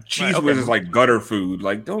like cheese okay. whiz is like gutter food.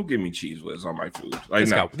 Like, don't give me cheese whiz on my food. Like,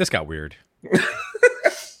 This got weird.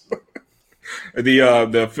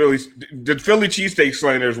 the Philly cheesesteak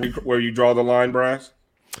slanders where you draw the line, Brass.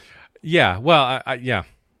 Yeah, well, yeah.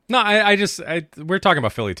 No, we're talking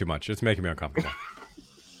about Philly too much. It's making me uncomfortable.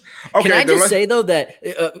 Can I then just say though that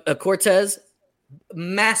Cortes,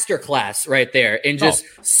 masterclass right there in just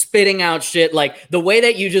spitting out shit. Like the way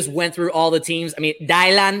that you just went through all the teams. I mean,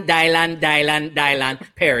 Dylan,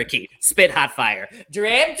 Parakeet, Spit Hot Fire,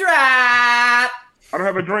 Drip Drop. I don't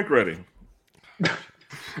have a drink ready.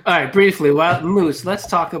 All right, briefly, Moose, let's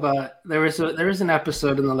talk about there was an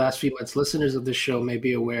episode in the last few months. Listeners of the show may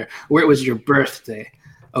be aware where it was your birthday.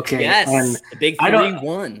 Okay, yes, and the big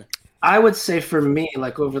 3-1. I would say for me,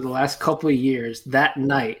 like over the last couple of years, that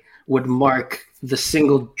night would mark the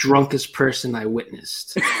single drunkest person I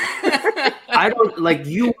witnessed. I don't like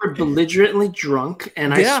you were belligerently drunk,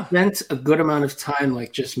 and I spent a good amount of time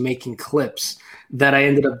like just making clips that I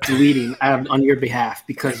ended up deleting on your behalf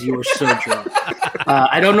because you were so drunk.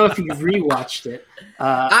 I don't know if you've rewatched it.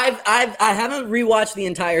 I haven't rewatched the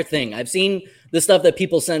entire thing. I've seen the stuff that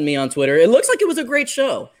people send me on Twitter. It looks like it was a great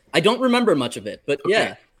show. I don't remember much of it, but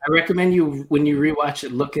yeah. I recommend you, when you rewatch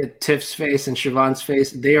it, look at Tiff's face and Siobhan's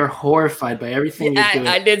face. They are horrified by everything you do.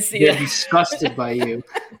 I did see They're it. disgusted by you.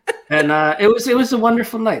 And it was a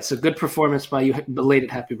wonderful night. So good performance by you.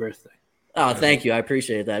 Belated happy birthday. Oh, thank you. I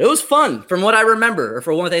appreciate that. It was fun from what I remember or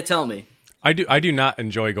from what they tell me. I do not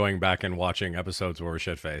enjoy going back and watching episodes where we're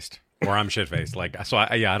shit-faced. Or I'm shit-faced. Like, so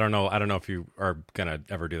I don't know if you are going to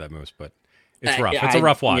ever do that, Moose, but it's rough. It's a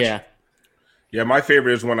rough watch. Yeah, my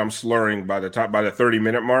favorite is when I'm slurring by the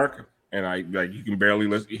 30-minute mark, and you can barely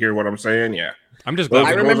hear what I'm saying. Yeah, I'm just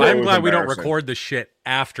glad. I'm glad we don't record the shit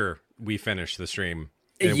after we finish the stream.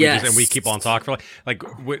 And we keep on talking for like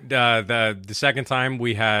the second time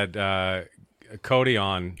we had Cody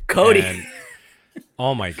on. And,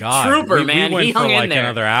 oh my god, Trooper, man, we went he hung for like in there.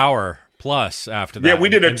 Another hour plus after that. Yeah, we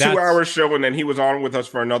did a 2-hour show, and then he was on with us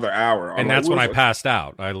for another hour. And that's when I passed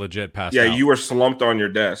out. I legit passed out. Yeah, you were slumped on your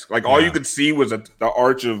desk. Like all you could see was the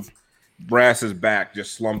arch of Brass's back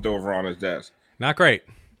just slumped over on his desk. Not great.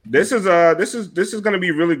 This is going to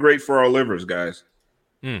be really great for our livers, guys.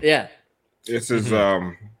 Yeah. This is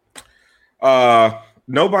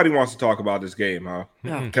nobody wants to talk about this game, huh?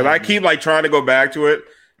 Because I keep like trying to go back to it.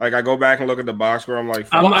 Like I go back and look at the box score. I'm like,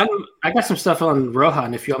 I got some stuff on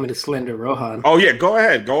Rohan. If you want me to slander Rohan. Oh yeah, go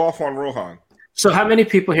ahead. Go off on Rohan. So how many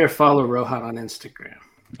people here follow Rohan on Instagram?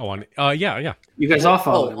 Yeah. You guys all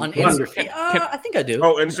follow him. On Instagram? I think I do.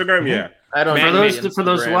 Oh, Instagram, yeah. I don't know. For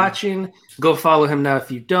those watching, go follow him now. If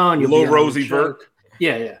you don't, you'll Little be Rosie Vert.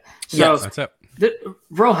 Yeah. So that's it.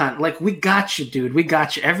 Rohan, like we got you, dude. We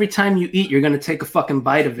got you. Every time you eat, you're gonna take a fucking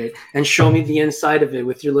bite of it and show me the inside of it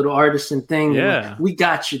with your little artisan thing. Yeah, we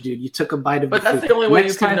got you, dude. You took a bite of it. But that's the only way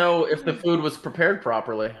you can know if the food was prepared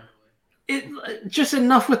properly. Just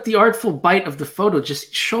enough with the artful bite of the photo.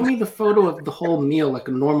 Just show me the photo of the whole meal like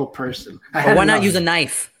a normal person. Or why not use a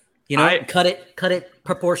knife? You know, cut it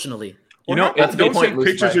proportionally. That's a good point. Take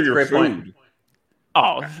pictures of your food.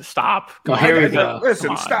 Oh, stop. Here we go.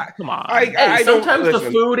 Listen, stop. Come on. I sometimes the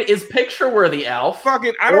food is picture worthy, Alf.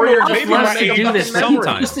 Fucking, I don't know. Maybe my age do this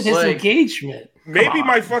sometimes. His engagement. Maybe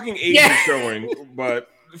my fucking age is showing, but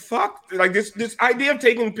fuck, like this idea of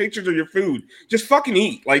taking pictures of your food, just fucking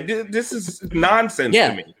eat. Like this is nonsense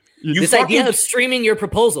to me. This idea of streaming your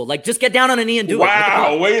proposal, like just get down on a knee and do it.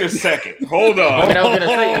 Wow, wait a second. Hold on. I was gonna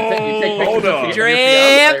say, you take Hold on.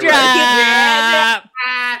 Drip drop.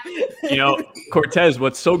 Cortez,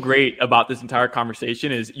 what's so great about this entire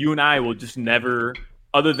conversation is you and I will just never,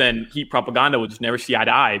 other than heat propaganda, will just never see eye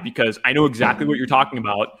to eye because I know exactly what you're talking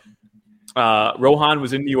about. Rohan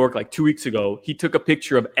was in New York like 2 weeks ago. He took a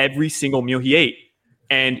picture of every single meal he ate,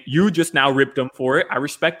 and you just now ripped him for it. I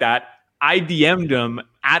respect that. I DM'd him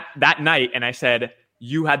at that night, and I said,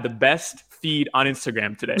 "You had the best feed on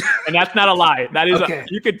Instagram today," and that's not a lie. That is,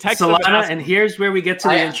 you could text Solana, and here's where we get to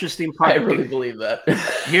the interesting part. I really believe that.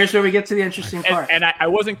 Here's where we get to the interesting part. And I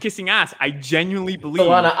wasn't kissing ass. I genuinely believe.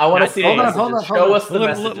 Solana, I want to see. Hold on. Show us the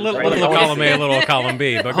little column A, little column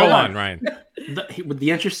B. But go on, Ryan.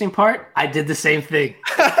 The interesting part, I did the same thing.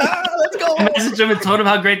 Let's go. I messaged him and told him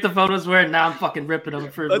how great the photos were, and now I'm fucking ripping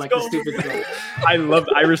them for the stupid thing. I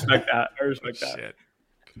respect that. Shit.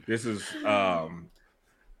 This is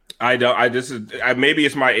maybe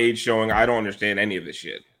it's my age showing. I don't understand any of this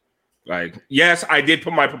shit. Like, yes, I did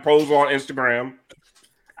put my proposal on Instagram.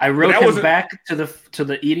 I wrote him back to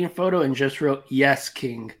the eating photo and just wrote, "Yes,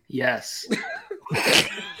 King, yes."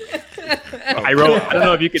 I wrote, I don't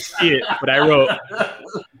know if you could see it, but I wrote,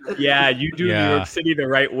 "Yeah, you do New York City the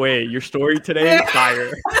right way. Your story today,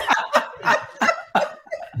 fire."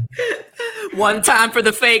 One time for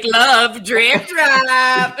the fake love, drip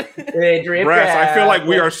drop. Hey, drip Brass, drop. I feel like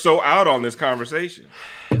we are so out on this conversation.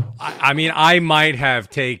 I mean, I might have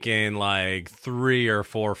taken like 3 or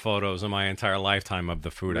 4 photos in my entire lifetime of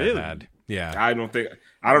the food I've had. Yeah. I don't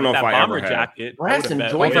know if that I bomber ever have. jacket. Brass, I would've bet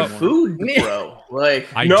enjoy your way more. food, bro. Like,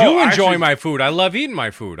 I No, do enjoy actually- my food. I love eating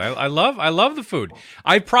my food. I love the food.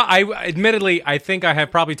 Admittedly, I think I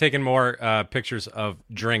have probably taken more pictures of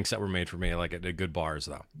drinks that were made for me, like at good bars,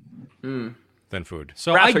 though, than food.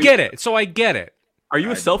 So Brass, I get it. Are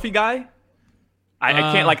you a selfie guy? I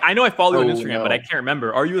can't. Like, I know I follow you on Instagram, but I can't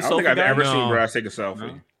remember. Are you a I don't think selfie I've guy? ever No. seen Brass take a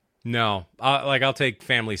selfie. No, I'll take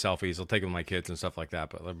family selfies. I'll take them with my kids and stuff like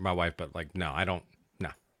that. But my wife, but like, no, I don't. No,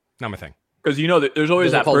 not my thing. Because there's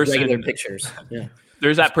always Those are that called person. regular pictures. Yeah.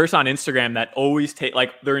 There's that person on Instagram that always take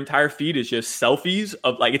like their entire feed is just selfies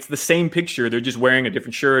of like it's the same picture. They're just wearing a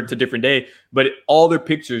different shirt. It's a different day, but all their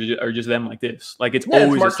pictures are just them like this. Like it's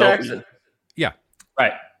always Mark a selfie. Jackson. Yeah,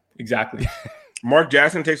 Right. Exactly. Mark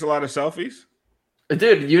Jackson takes a lot of selfies.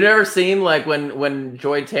 Dude, you never seen like when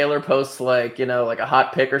Joy Taylor posts like, like a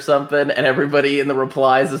hot pic or something, and everybody in the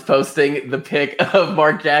replies is posting the pic of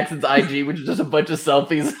Mark Jackson's IG, which is just a bunch of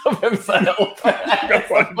selfies of himself.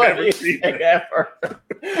 I've never seen that.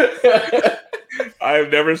 Ever. I have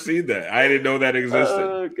never seen that. I didn't know that existed.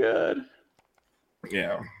 Oh god.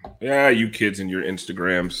 Yeah, you kids and your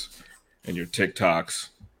Instagrams and your TikToks.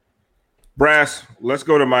 Brass, let's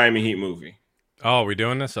go to Miami Heat movie. Oh, we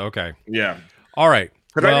doing this? Okay. Yeah. All right.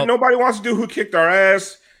 Because nobody wants to do who kicked our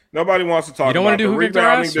ass. Nobody wants to talk about You don't want to do the who kicked our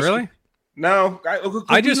rebounding ass? Really? No.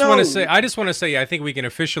 I just want to say, I think we can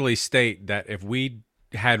officially state that if we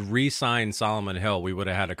had re-signed Solomon Hill, we would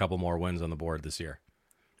have had a couple more wins on the board this year.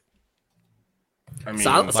 I mean,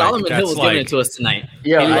 Solomon Hill was giving it to us tonight.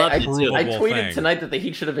 Yeah, He I loved it too. tweeted thing. tonight that the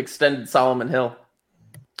Heat should have extended Solomon Hill.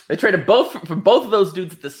 They traded both for both of those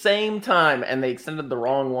dudes at the same time, and they extended the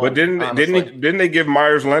wrong one. But didn't they give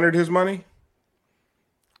Myers Leonard his money?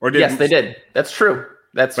 Or Yes, they did. That's true.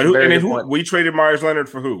 That's But very good who point. we traded Myers Leonard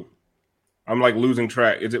for who? I'm like losing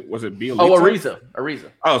track. Was it Bielitsa? Oh, Ariza.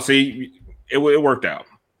 Oh, see, it worked out.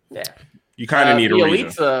 Yeah. You kind of need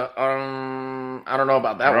Bielitsa. Ariza. I don't know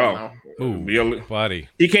about that one though. Ooh, buddy.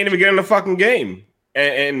 He can't even get in the fucking game,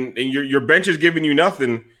 and your bench is giving you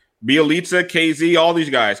nothing. Bielitsa, KZ, all these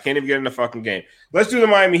guys can't even get in the fucking game. Let's do the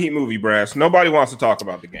Miami Heat movie, Brass. Nobody wants to talk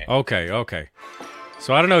about the game. Okay.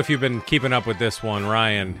 So I don't know if you've been keeping up with this one,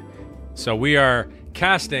 Ryan. So we are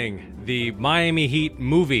casting the Miami Heat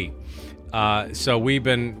movie. So we've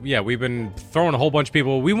been throwing a whole bunch of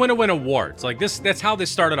people. We want to win awards. Like this, that's how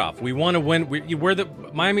this started off. We want to win. We're the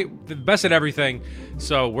Miami, the best at everything.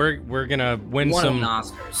 So we're gonna win some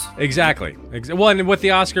Oscars. Exactly. Well, and with the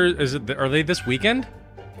Oscars, are they this weekend?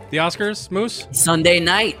 The Oscars, Moose? Sunday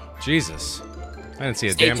night. Jesus, I didn't see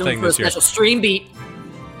a Stay damn tuned thing for a this year. special stream beat.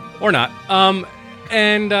 Or not.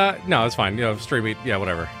 No, it's fine. Stream beat. Yeah,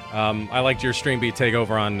 whatever. I liked your stream beat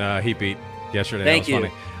takeover on Heat Beat yesterday. Thank that was you.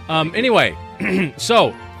 funny. Anyway,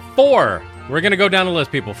 so 4. We're gonna go down the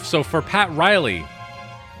list, people. So for Pat Riley,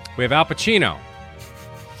 we have Al Pacino.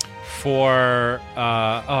 For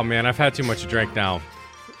oh man, I've had too much to drink now.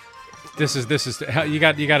 This is you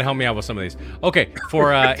got to help me out with some of these. Okay,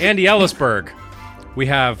 for Andy Ellisberg, we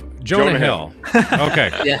have Jonah Hill.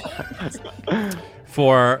 Okay. Yeah.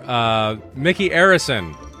 For Mickey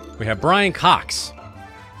Arison, we have Brian Cox.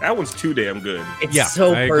 That one's too damn good. It's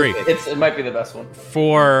so I agree. perfect. It might be the best one.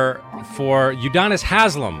 For Udonis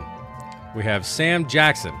Haslam, we have Sam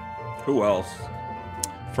Jackson. Who else?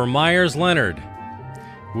 For Myers Leonard,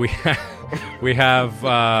 we have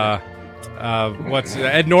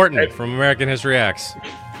Ed Norton from American History X.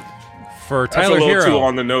 For That's Tyler a little Hero, too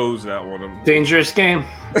on the nose. That one. Dangerous game.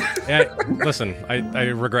 listen, I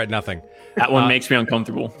regret nothing. That one makes me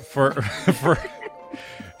uncomfortable.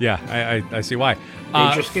 Yeah, I see why.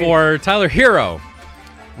 Dangerous game. For Tyler Hero,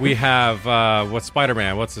 we have what's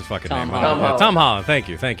Spider-Man? What's his fucking name? Tom Holland. Thank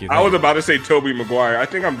you. I was about to say Tobey Maguire. I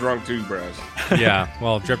think I'm drunk too, Brass. Yeah,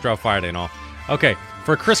 well, Drip Drop Friday and all. Okay,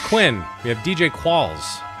 for Chris Quinn, we have DJ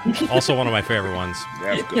Qualls. Also one of my favorite ones.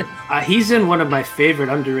 That's good. He's in one of my favorite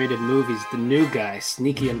underrated movies, The New Guy,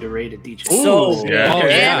 sneaky underrated DJ. So Yeah. Oh,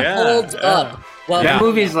 yeah. holds up. Well, That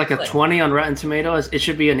movie's like a 20 on Rotten Tomatoes. It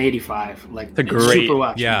should be an 85. Like a great- super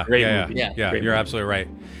watch. Yeah, Great yeah, movie. yeah. Yeah. You're absolutely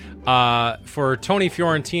right. For Tony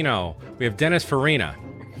Fiorentino, we have Dennis Farina.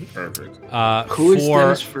 Perfect. Who is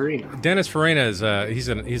Dennis Farina? Dennis Farina is he's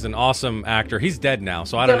an awesome actor. He's dead now,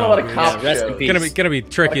 so I Done don't a know. lot of cop rest in shows. peace. Gonna be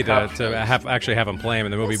tricky A lot of to have him play him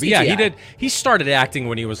in the movie. But CGI. yeah, he started acting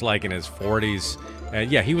when he was like in his 40s.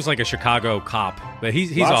 Yeah, he was like a Chicago cop. But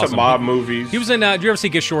he's Lots awesome. of mob movies. He was in. Did you ever see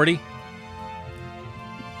Get Shorty?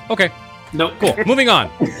 Okay, Nope. cool. Moving on.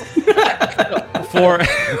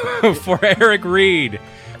 For Eric Reed,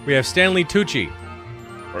 we have Stanley Tucci.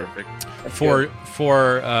 Perfect.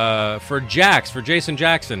 For Jason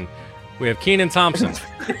Jackson, we have Keenan Thompson.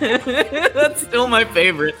 That's still my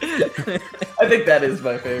favorite. I think that is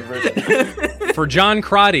my favorite. For John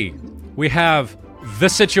Crotty, we have The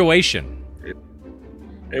Situation.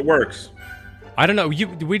 It works. I don't know.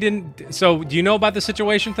 We didn't. So, do you know about the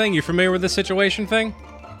situation thing? You familiar with the situation thing,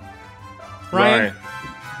 Ryan?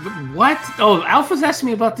 What? Oh, Alf was asking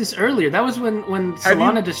me about this earlier. That was when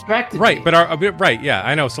Solana distracted me. Right, but right, yeah,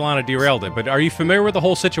 I know Solana derailed it. But are you familiar with the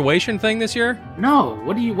whole situation thing this year? No.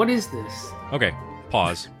 What is this? Okay,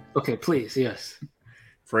 pause. Okay, please. Yes.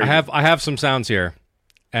 I have some sounds here,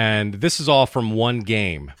 and this is all from one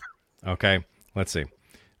game. Okay, let's see.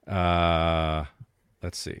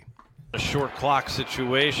 Let's see. A short clock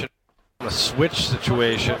situation, a switch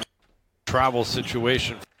situation, travel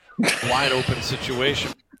situation, wide open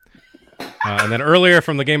situation. And then earlier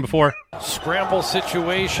from the game before. Scramble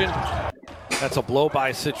situation. That's a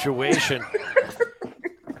blow-by situation.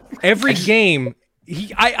 Every game,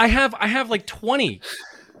 I have like 20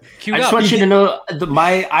 queued I just up. want you to know,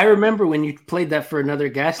 I remember when you played that for another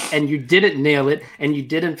guest, and you didn't nail it, and you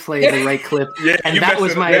didn't play the right clip, and that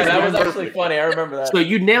was my. Yeah, that was actually funny. I remember that. So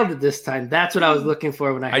you nailed it this time. That's what I was looking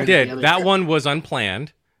for when I heard I did. The other That time. one was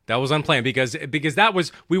unplanned. That was unplanned because that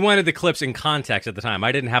was, we wanted the clips in context at the time.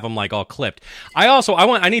 I didn't have them like all clipped.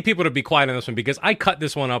 I need people to be quiet on this one because I cut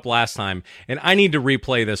this one up last time and I need to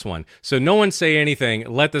replay this one. So no one say anything.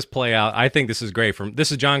 Let this play out. I think this is great.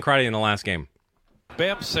 This is John Crotty in the last game.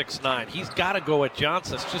 Bam's 6'9". He's got to go at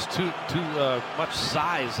Johnson. It's just too much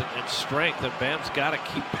size and strength, and Bam's got to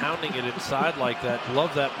keep pounding it inside like that.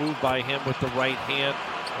 Love that move by him with the right hand.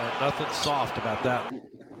 Nothing soft about that.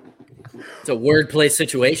 It's a wordplay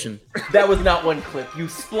situation. That was not one clip. You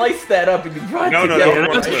spliced that up and you brought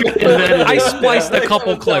it together. No. I spliced a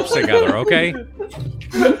couple clips together, okay?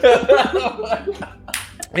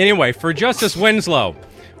 Anyway, for Justice Winslow,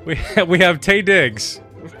 we have Tay Diggs.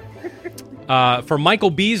 For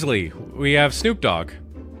Michael Beasley, we have Snoop Dogg.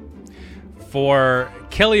 For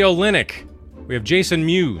Kelly Olynyk, we have Jason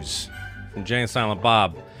Mewes from Jay and Silent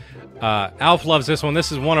Bob. Alf loves this one.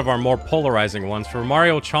 This is one of our more polarizing ones. For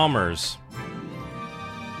Mario Chalmers,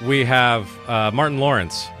 we have Martin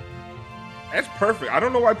Lawrence. That's perfect. I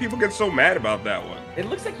don't know why people get so mad about that one. It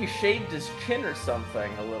looks like you shaved his chin or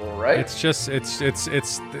something a little, right? It's just it's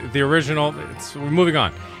the original. We're moving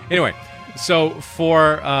on. Anyway, so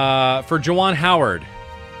for Juwan Howard,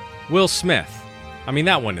 Will Smith. I mean,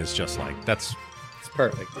 that one is just like that's.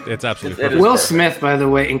 Perfect. It's absolutely perfect. Will Smith, by the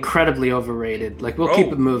way, incredibly overrated. Like we'll keep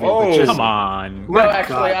it moving. But just, come on. No,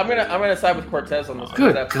 actually, I'm gonna side with Cortez on this.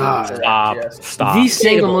 Good God! Stop. The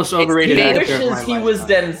single most overrated actor He of my wishes he life. was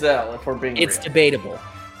Denzel. If we're being It's real. debatable.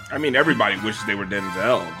 I mean, everybody wishes they were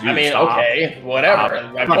Denzel. I mean, okay,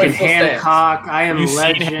 whatever. Fucking Hancock, I Am You seen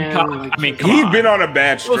Legend. Hancock? Like, I mean, come He's on. been on a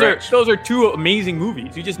bad stretch. Those are two amazing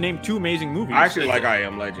movies. You just named two amazing movies. I actually like I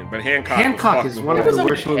Am Legend, but Hancock is one of the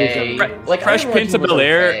worst movies ever. Like Fresh I Am Prince of Legend was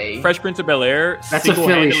Bel-Air. okay. Fresh Prince of Bel-Air. That's a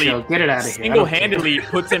Philly show. Get it out of here. Single-handedly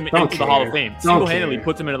puts him Don't into the Hall of care. Fame. Don't Single-handedly care.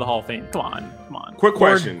 puts him into the Hall of Fame. Come on. Quick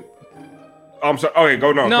question. I'm sorry. Okay,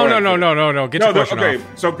 go no. No. Get your question okay.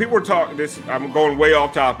 off. So people were talking. I'm going way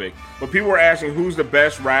off topic, but people were asking who's the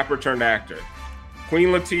best rapper turned actor. Queen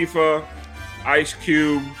Latifah, Ice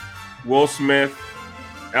Cube, Will Smith,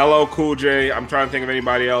 LL Cool J. I'm trying to think of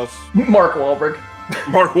anybody else. Mark Wahlberg.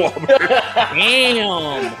 Mark Wahlberg.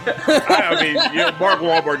 Damn. I mean, Mark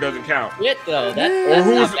Wahlberg doesn't count. Shit, though. Or That's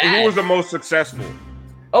who not bad. was the most successful?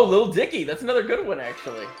 Oh, Lil Dicky. That's another good one,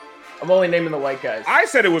 actually. I'm only naming the white guys. I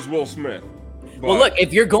said it was Will Smith. Well, look,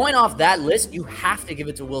 if you're going off that list, you have to give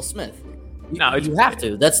it to Will Smith. No, You have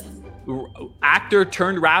to. That's actor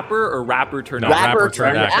turned rapper or rapper turned No, actor? rapper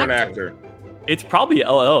turned An actor. actor. It's probably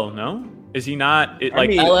LL, no? Is he not? I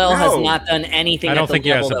mean, LL has no. not done anything. I at don't the think he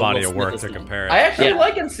has level a that body Will of Smith work has to done. compare it. I actually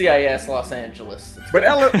like NCIS Los Angeles. But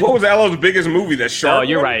what was LL's biggest movie? That Shark? Oh,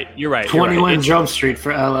 you're one? right. 21 Jump Street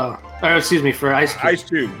for LL. Or excuse me, for Ice Cube. Ice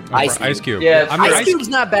Cube. Ice Cube. Yeah, I mean, Ice Cube's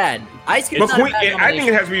not bad. Ice Cube's But not a bad I think it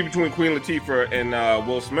nomination. has to be between Queen Latifah and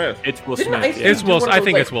Will Smith. It's Will Didn't Smith. Ice yeah. Cube It's Will. do one of I those,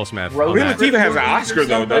 think like, it's Will Smith. road on Queen that. Latifah has an movies or Oscar, though,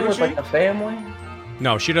 something doesn't with, she? like the family.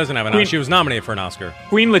 No, she doesn't have an Queen- Oscar. She was nominated for an Oscar.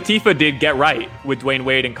 Queen Latifah did Get Right with Dwayne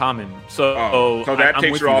Wade in Common. So that I'm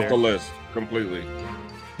takes with her you off there. the list completely.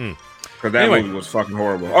 Because that Anyway. movie was fucking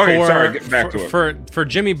horrible. Okay, sorry, get back to it. For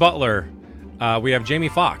Jimmy Butler, we have Jamie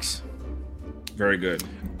Foxx. Very good.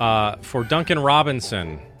 For Duncan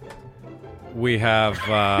Robinson, we have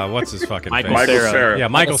what's his fucking Michael face? Michael Cera. Cera. Yeah,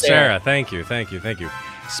 Michael Michael Cera. Cera. Thank you.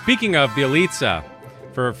 Speaking of Bielitsa,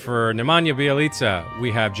 for Nemanja Bielitsa,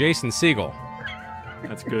 we have Jason Segel.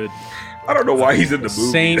 That's good. I don't know why he's in the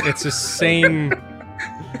movie. It's the same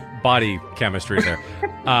body chemistry there.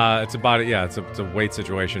 It's a body. Yeah, it's a weight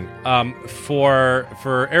situation. For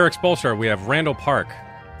Eric Spoelstra, we have Randall Park.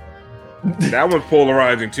 That one's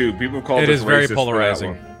polarizing too. People call it us is very racist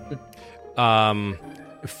polarizing.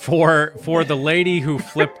 For the lady who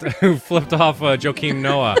flipped off Joakim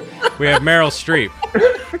Noah, we have Meryl Streep.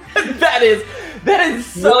 That is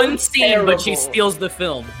so one scene, terrible. but she steals the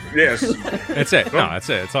film. Yes, That's it. No, that's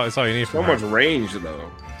it. That's all you need. so From her. much range though.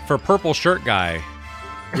 For purple shirt guy,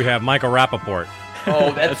 we have Michael Rappaport.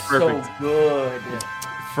 Oh, that's perfect. So good.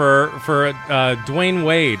 For Dwayne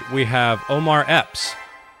Wade, we have Omar Epps.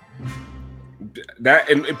 That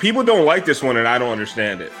and people don't like this one, and I don't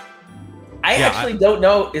understand it. I actually don't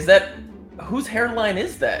know. Is that whose hairline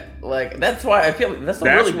is that? Like that's why I feel that's a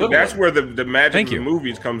really good That's one. where the magic Thank of the you.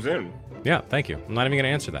 movies comes in. Yeah, thank you. I'm not even going to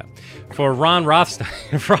answer that. For Ron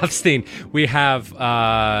Rothstein, we have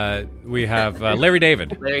Larry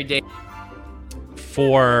David. Larry David.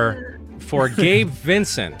 For Gabe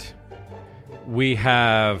Vincent, we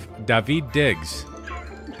have David Diggs,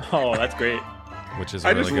 Oh, that's great. which is a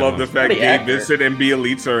I really just good love one. the fact Pretty Gabe accurate. Vincent and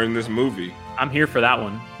Bielitsa are in this movie. I'm here for that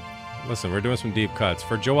one. Listen, we're doing some deep cuts.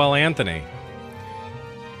 For Joel Anthony,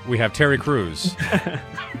 we have Terry Crews.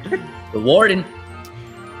 The Warden.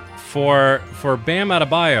 For Bam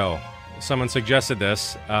Adebayo, someone suggested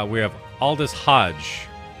this. We have Aldous Hodge.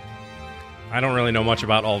 I don't really know much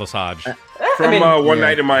about Aldous Hodge. From One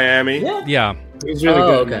Night in Miami. Yeah. He's really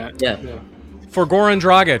Oh, good. okay. Matt. Yeah. For Goran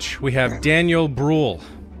Dragic, we have Daniel Bruhl.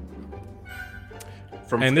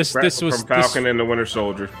 From, And this was from Falcon and the Winter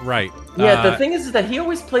Soldier. Right. Yeah, the thing is that he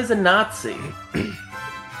always plays a Nazi.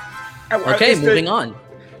 Okay, moving on.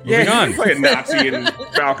 Yeah, Moving he on. can play a Nazi in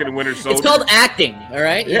Falcon and Winter Soldier. It's called acting, all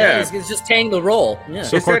right? Yeah. It's just playing the role. Yeah.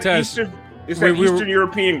 So It's Cortez, that Eastern we were-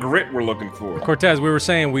 European grit we're looking for. Cortez, we were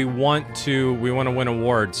saying we want to win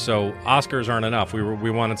awards, so Oscars aren't enough.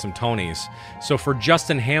 We wanted some Tonys. So for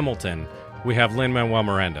Justin Hamilton, we have Lin-Manuel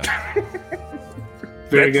Miranda.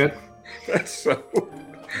 Very good. That's so.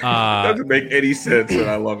 Doesn't make any sense, and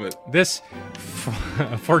I love it. This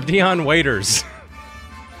for Dion Waiters,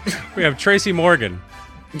 we have Tracy Morgan.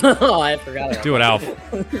 Oh, I forgot about Do it, Alf.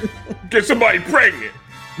 Get somebody pregnant.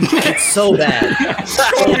 It's so bad. So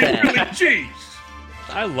bad. Philly cheese.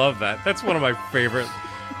 I love that. That's one of my favorite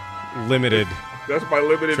limited. That's my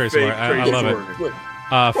limited Tracy faith. Morgan. I love it. Morgan.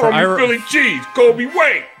 For Call me Ira, Philly cheese. Kobe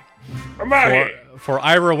Wayne. I'm out here. for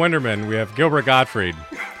Ira Winderman, we have Gilbert Gottfried.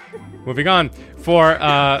 Moving on.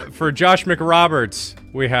 For Josh McRoberts,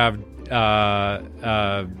 we have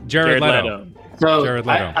Jared Leto. So Jared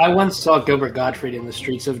Leto. I once saw Gilbert Gottfried in the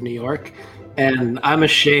streets of New York, and I'm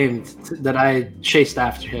ashamed that I chased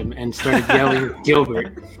after him and started yelling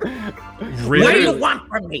Gilbert. Really? What do you want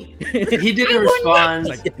from me? He didn't respond.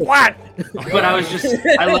 What? But I was just,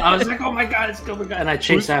 I was like, oh my God, it's Gilbert Gottfried. And I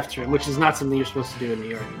chased after him, which is not something you're supposed to do in New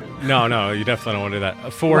York. No, you definitely don't want to do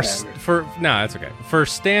that. No, that's okay. For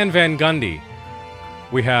Stan Van Gundy,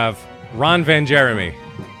 we have Ron Van Jeremy.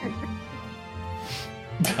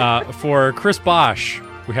 For Chris Bosch,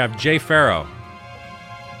 we have Jay Farrow.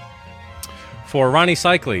 For Ronnie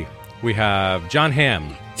Cycli, we have John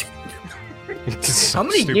Hamm. How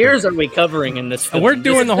many years are we covering in this film? We're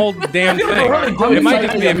doing the whole damn thing. It might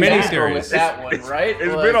just be a with miniseries. that one, right?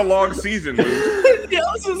 It's Like- been a long season, dude.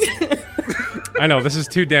 I know, this is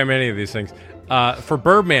too damn many of these things. For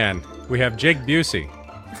Birdman, we have Jake Busey.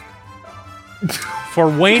 For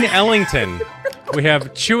Wayne Ellington, we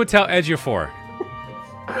have Chiwetel Ejiofor.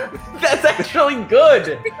 That's actually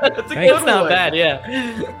good. That's a Thank good It's not one. bad,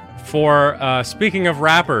 yeah. For speaking of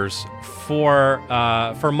rappers, for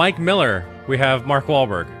Mike Miller, we have Mark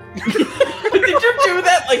Wahlberg. Did you do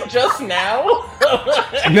that like just now?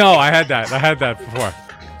 No, I had that before.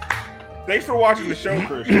 Thanks for watching the show,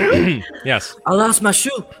 Chris. Yes. I lost my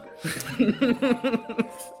shoe.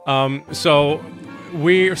 So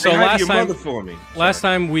Say hi to last your time mother for me. last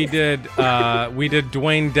time we did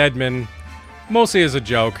Dwayne Dedman, mostly as a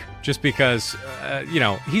joke, just because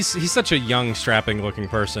he's such a young, strapping-looking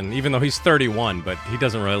person, even though he's 31, but he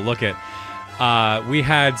doesn't really look it. We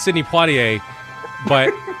had Sidney Poitier,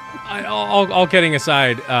 but all kidding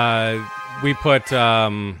aside, we put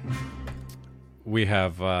we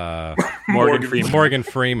have Morgan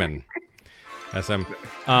Freeman. SM.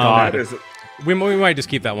 That is We might just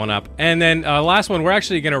keep that one up. And then last one, we're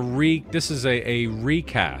actually going to this is a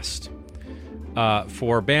recast.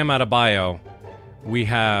 For Bam Adebayo, we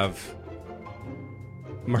have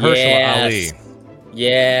Mahershala Ali.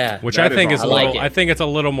 Yeah. Which That I think is is a awesome. I little like it. I think it's a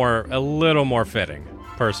little more fitting,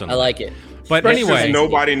 personally. I like it. But Especially anyway, since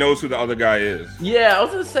nobody knows who the other guy is. Yeah, I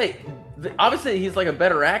was gonna say, obviously he's like a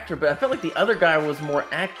better actor, but I felt like the other guy was more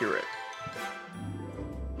accurate.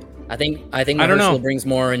 I think I don't know. brings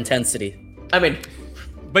more intensity. I mean,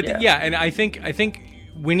 but and I think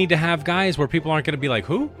we need to have guys where people aren't going to be like,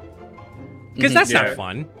 who? Because that's not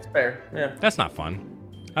fun. It's fair. Yeah, that's not fun.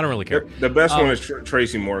 I don't really care. The best one is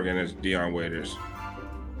Tracy Morgan is Dion Waiters.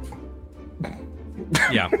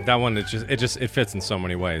 Yeah, that one it fits in so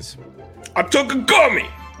many ways. I took a gummy.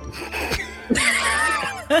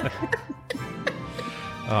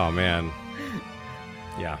 Oh man.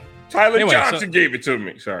 Yeah. Tyler Johnson gave it to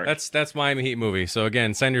me. Sorry. That's Miami Heat movie. So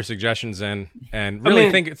again, send your suggestions in, and really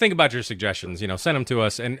think about your suggestions. Send them to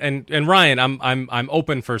us. And Ryan, I'm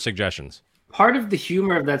open for suggestions. Part of the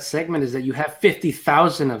humor of that segment is that you have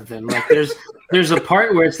 50,000 of them. Like there's a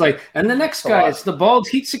part where it's like, and the next guy is the bald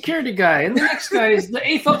Heat security guy, and the next guy is the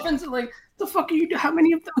 8th offensive. Like, the fuck are you? How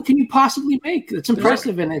many of them can you possibly make? It's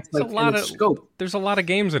impressive, and it's like a lot of scope. There's a lot of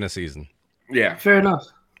games in a season. Yeah, fair enough.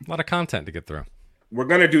 A lot of content to get through. We're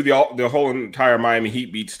gonna do the whole entire Miami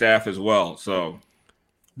Heat beat staff as well. So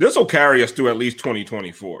this will carry us through at least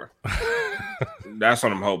 2024. That's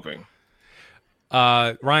what I'm hoping.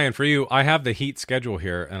 Ryan, for you, I have the Heat schedule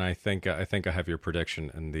here, and I think I have your prediction.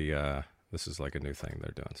 And this is like a new thing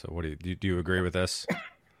they're doing. So, what do you agree with this?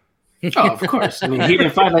 Oh, of course. I mean, Heat in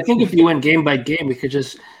 5. I think if you went game by game, we could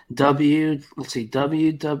just WWW. Let's see,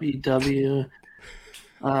 WWW.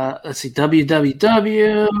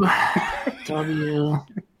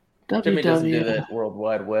 Jimmy doesn't do that World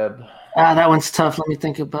Wide Web. That one's tough. Let me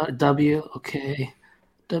think about it. W. Okay.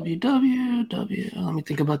 WWW. Let me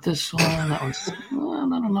think about this one. That one's. I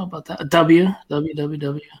don't know about that.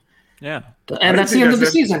 WWW. Yeah. And that's the end of the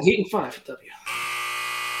season. Heat in 5. W.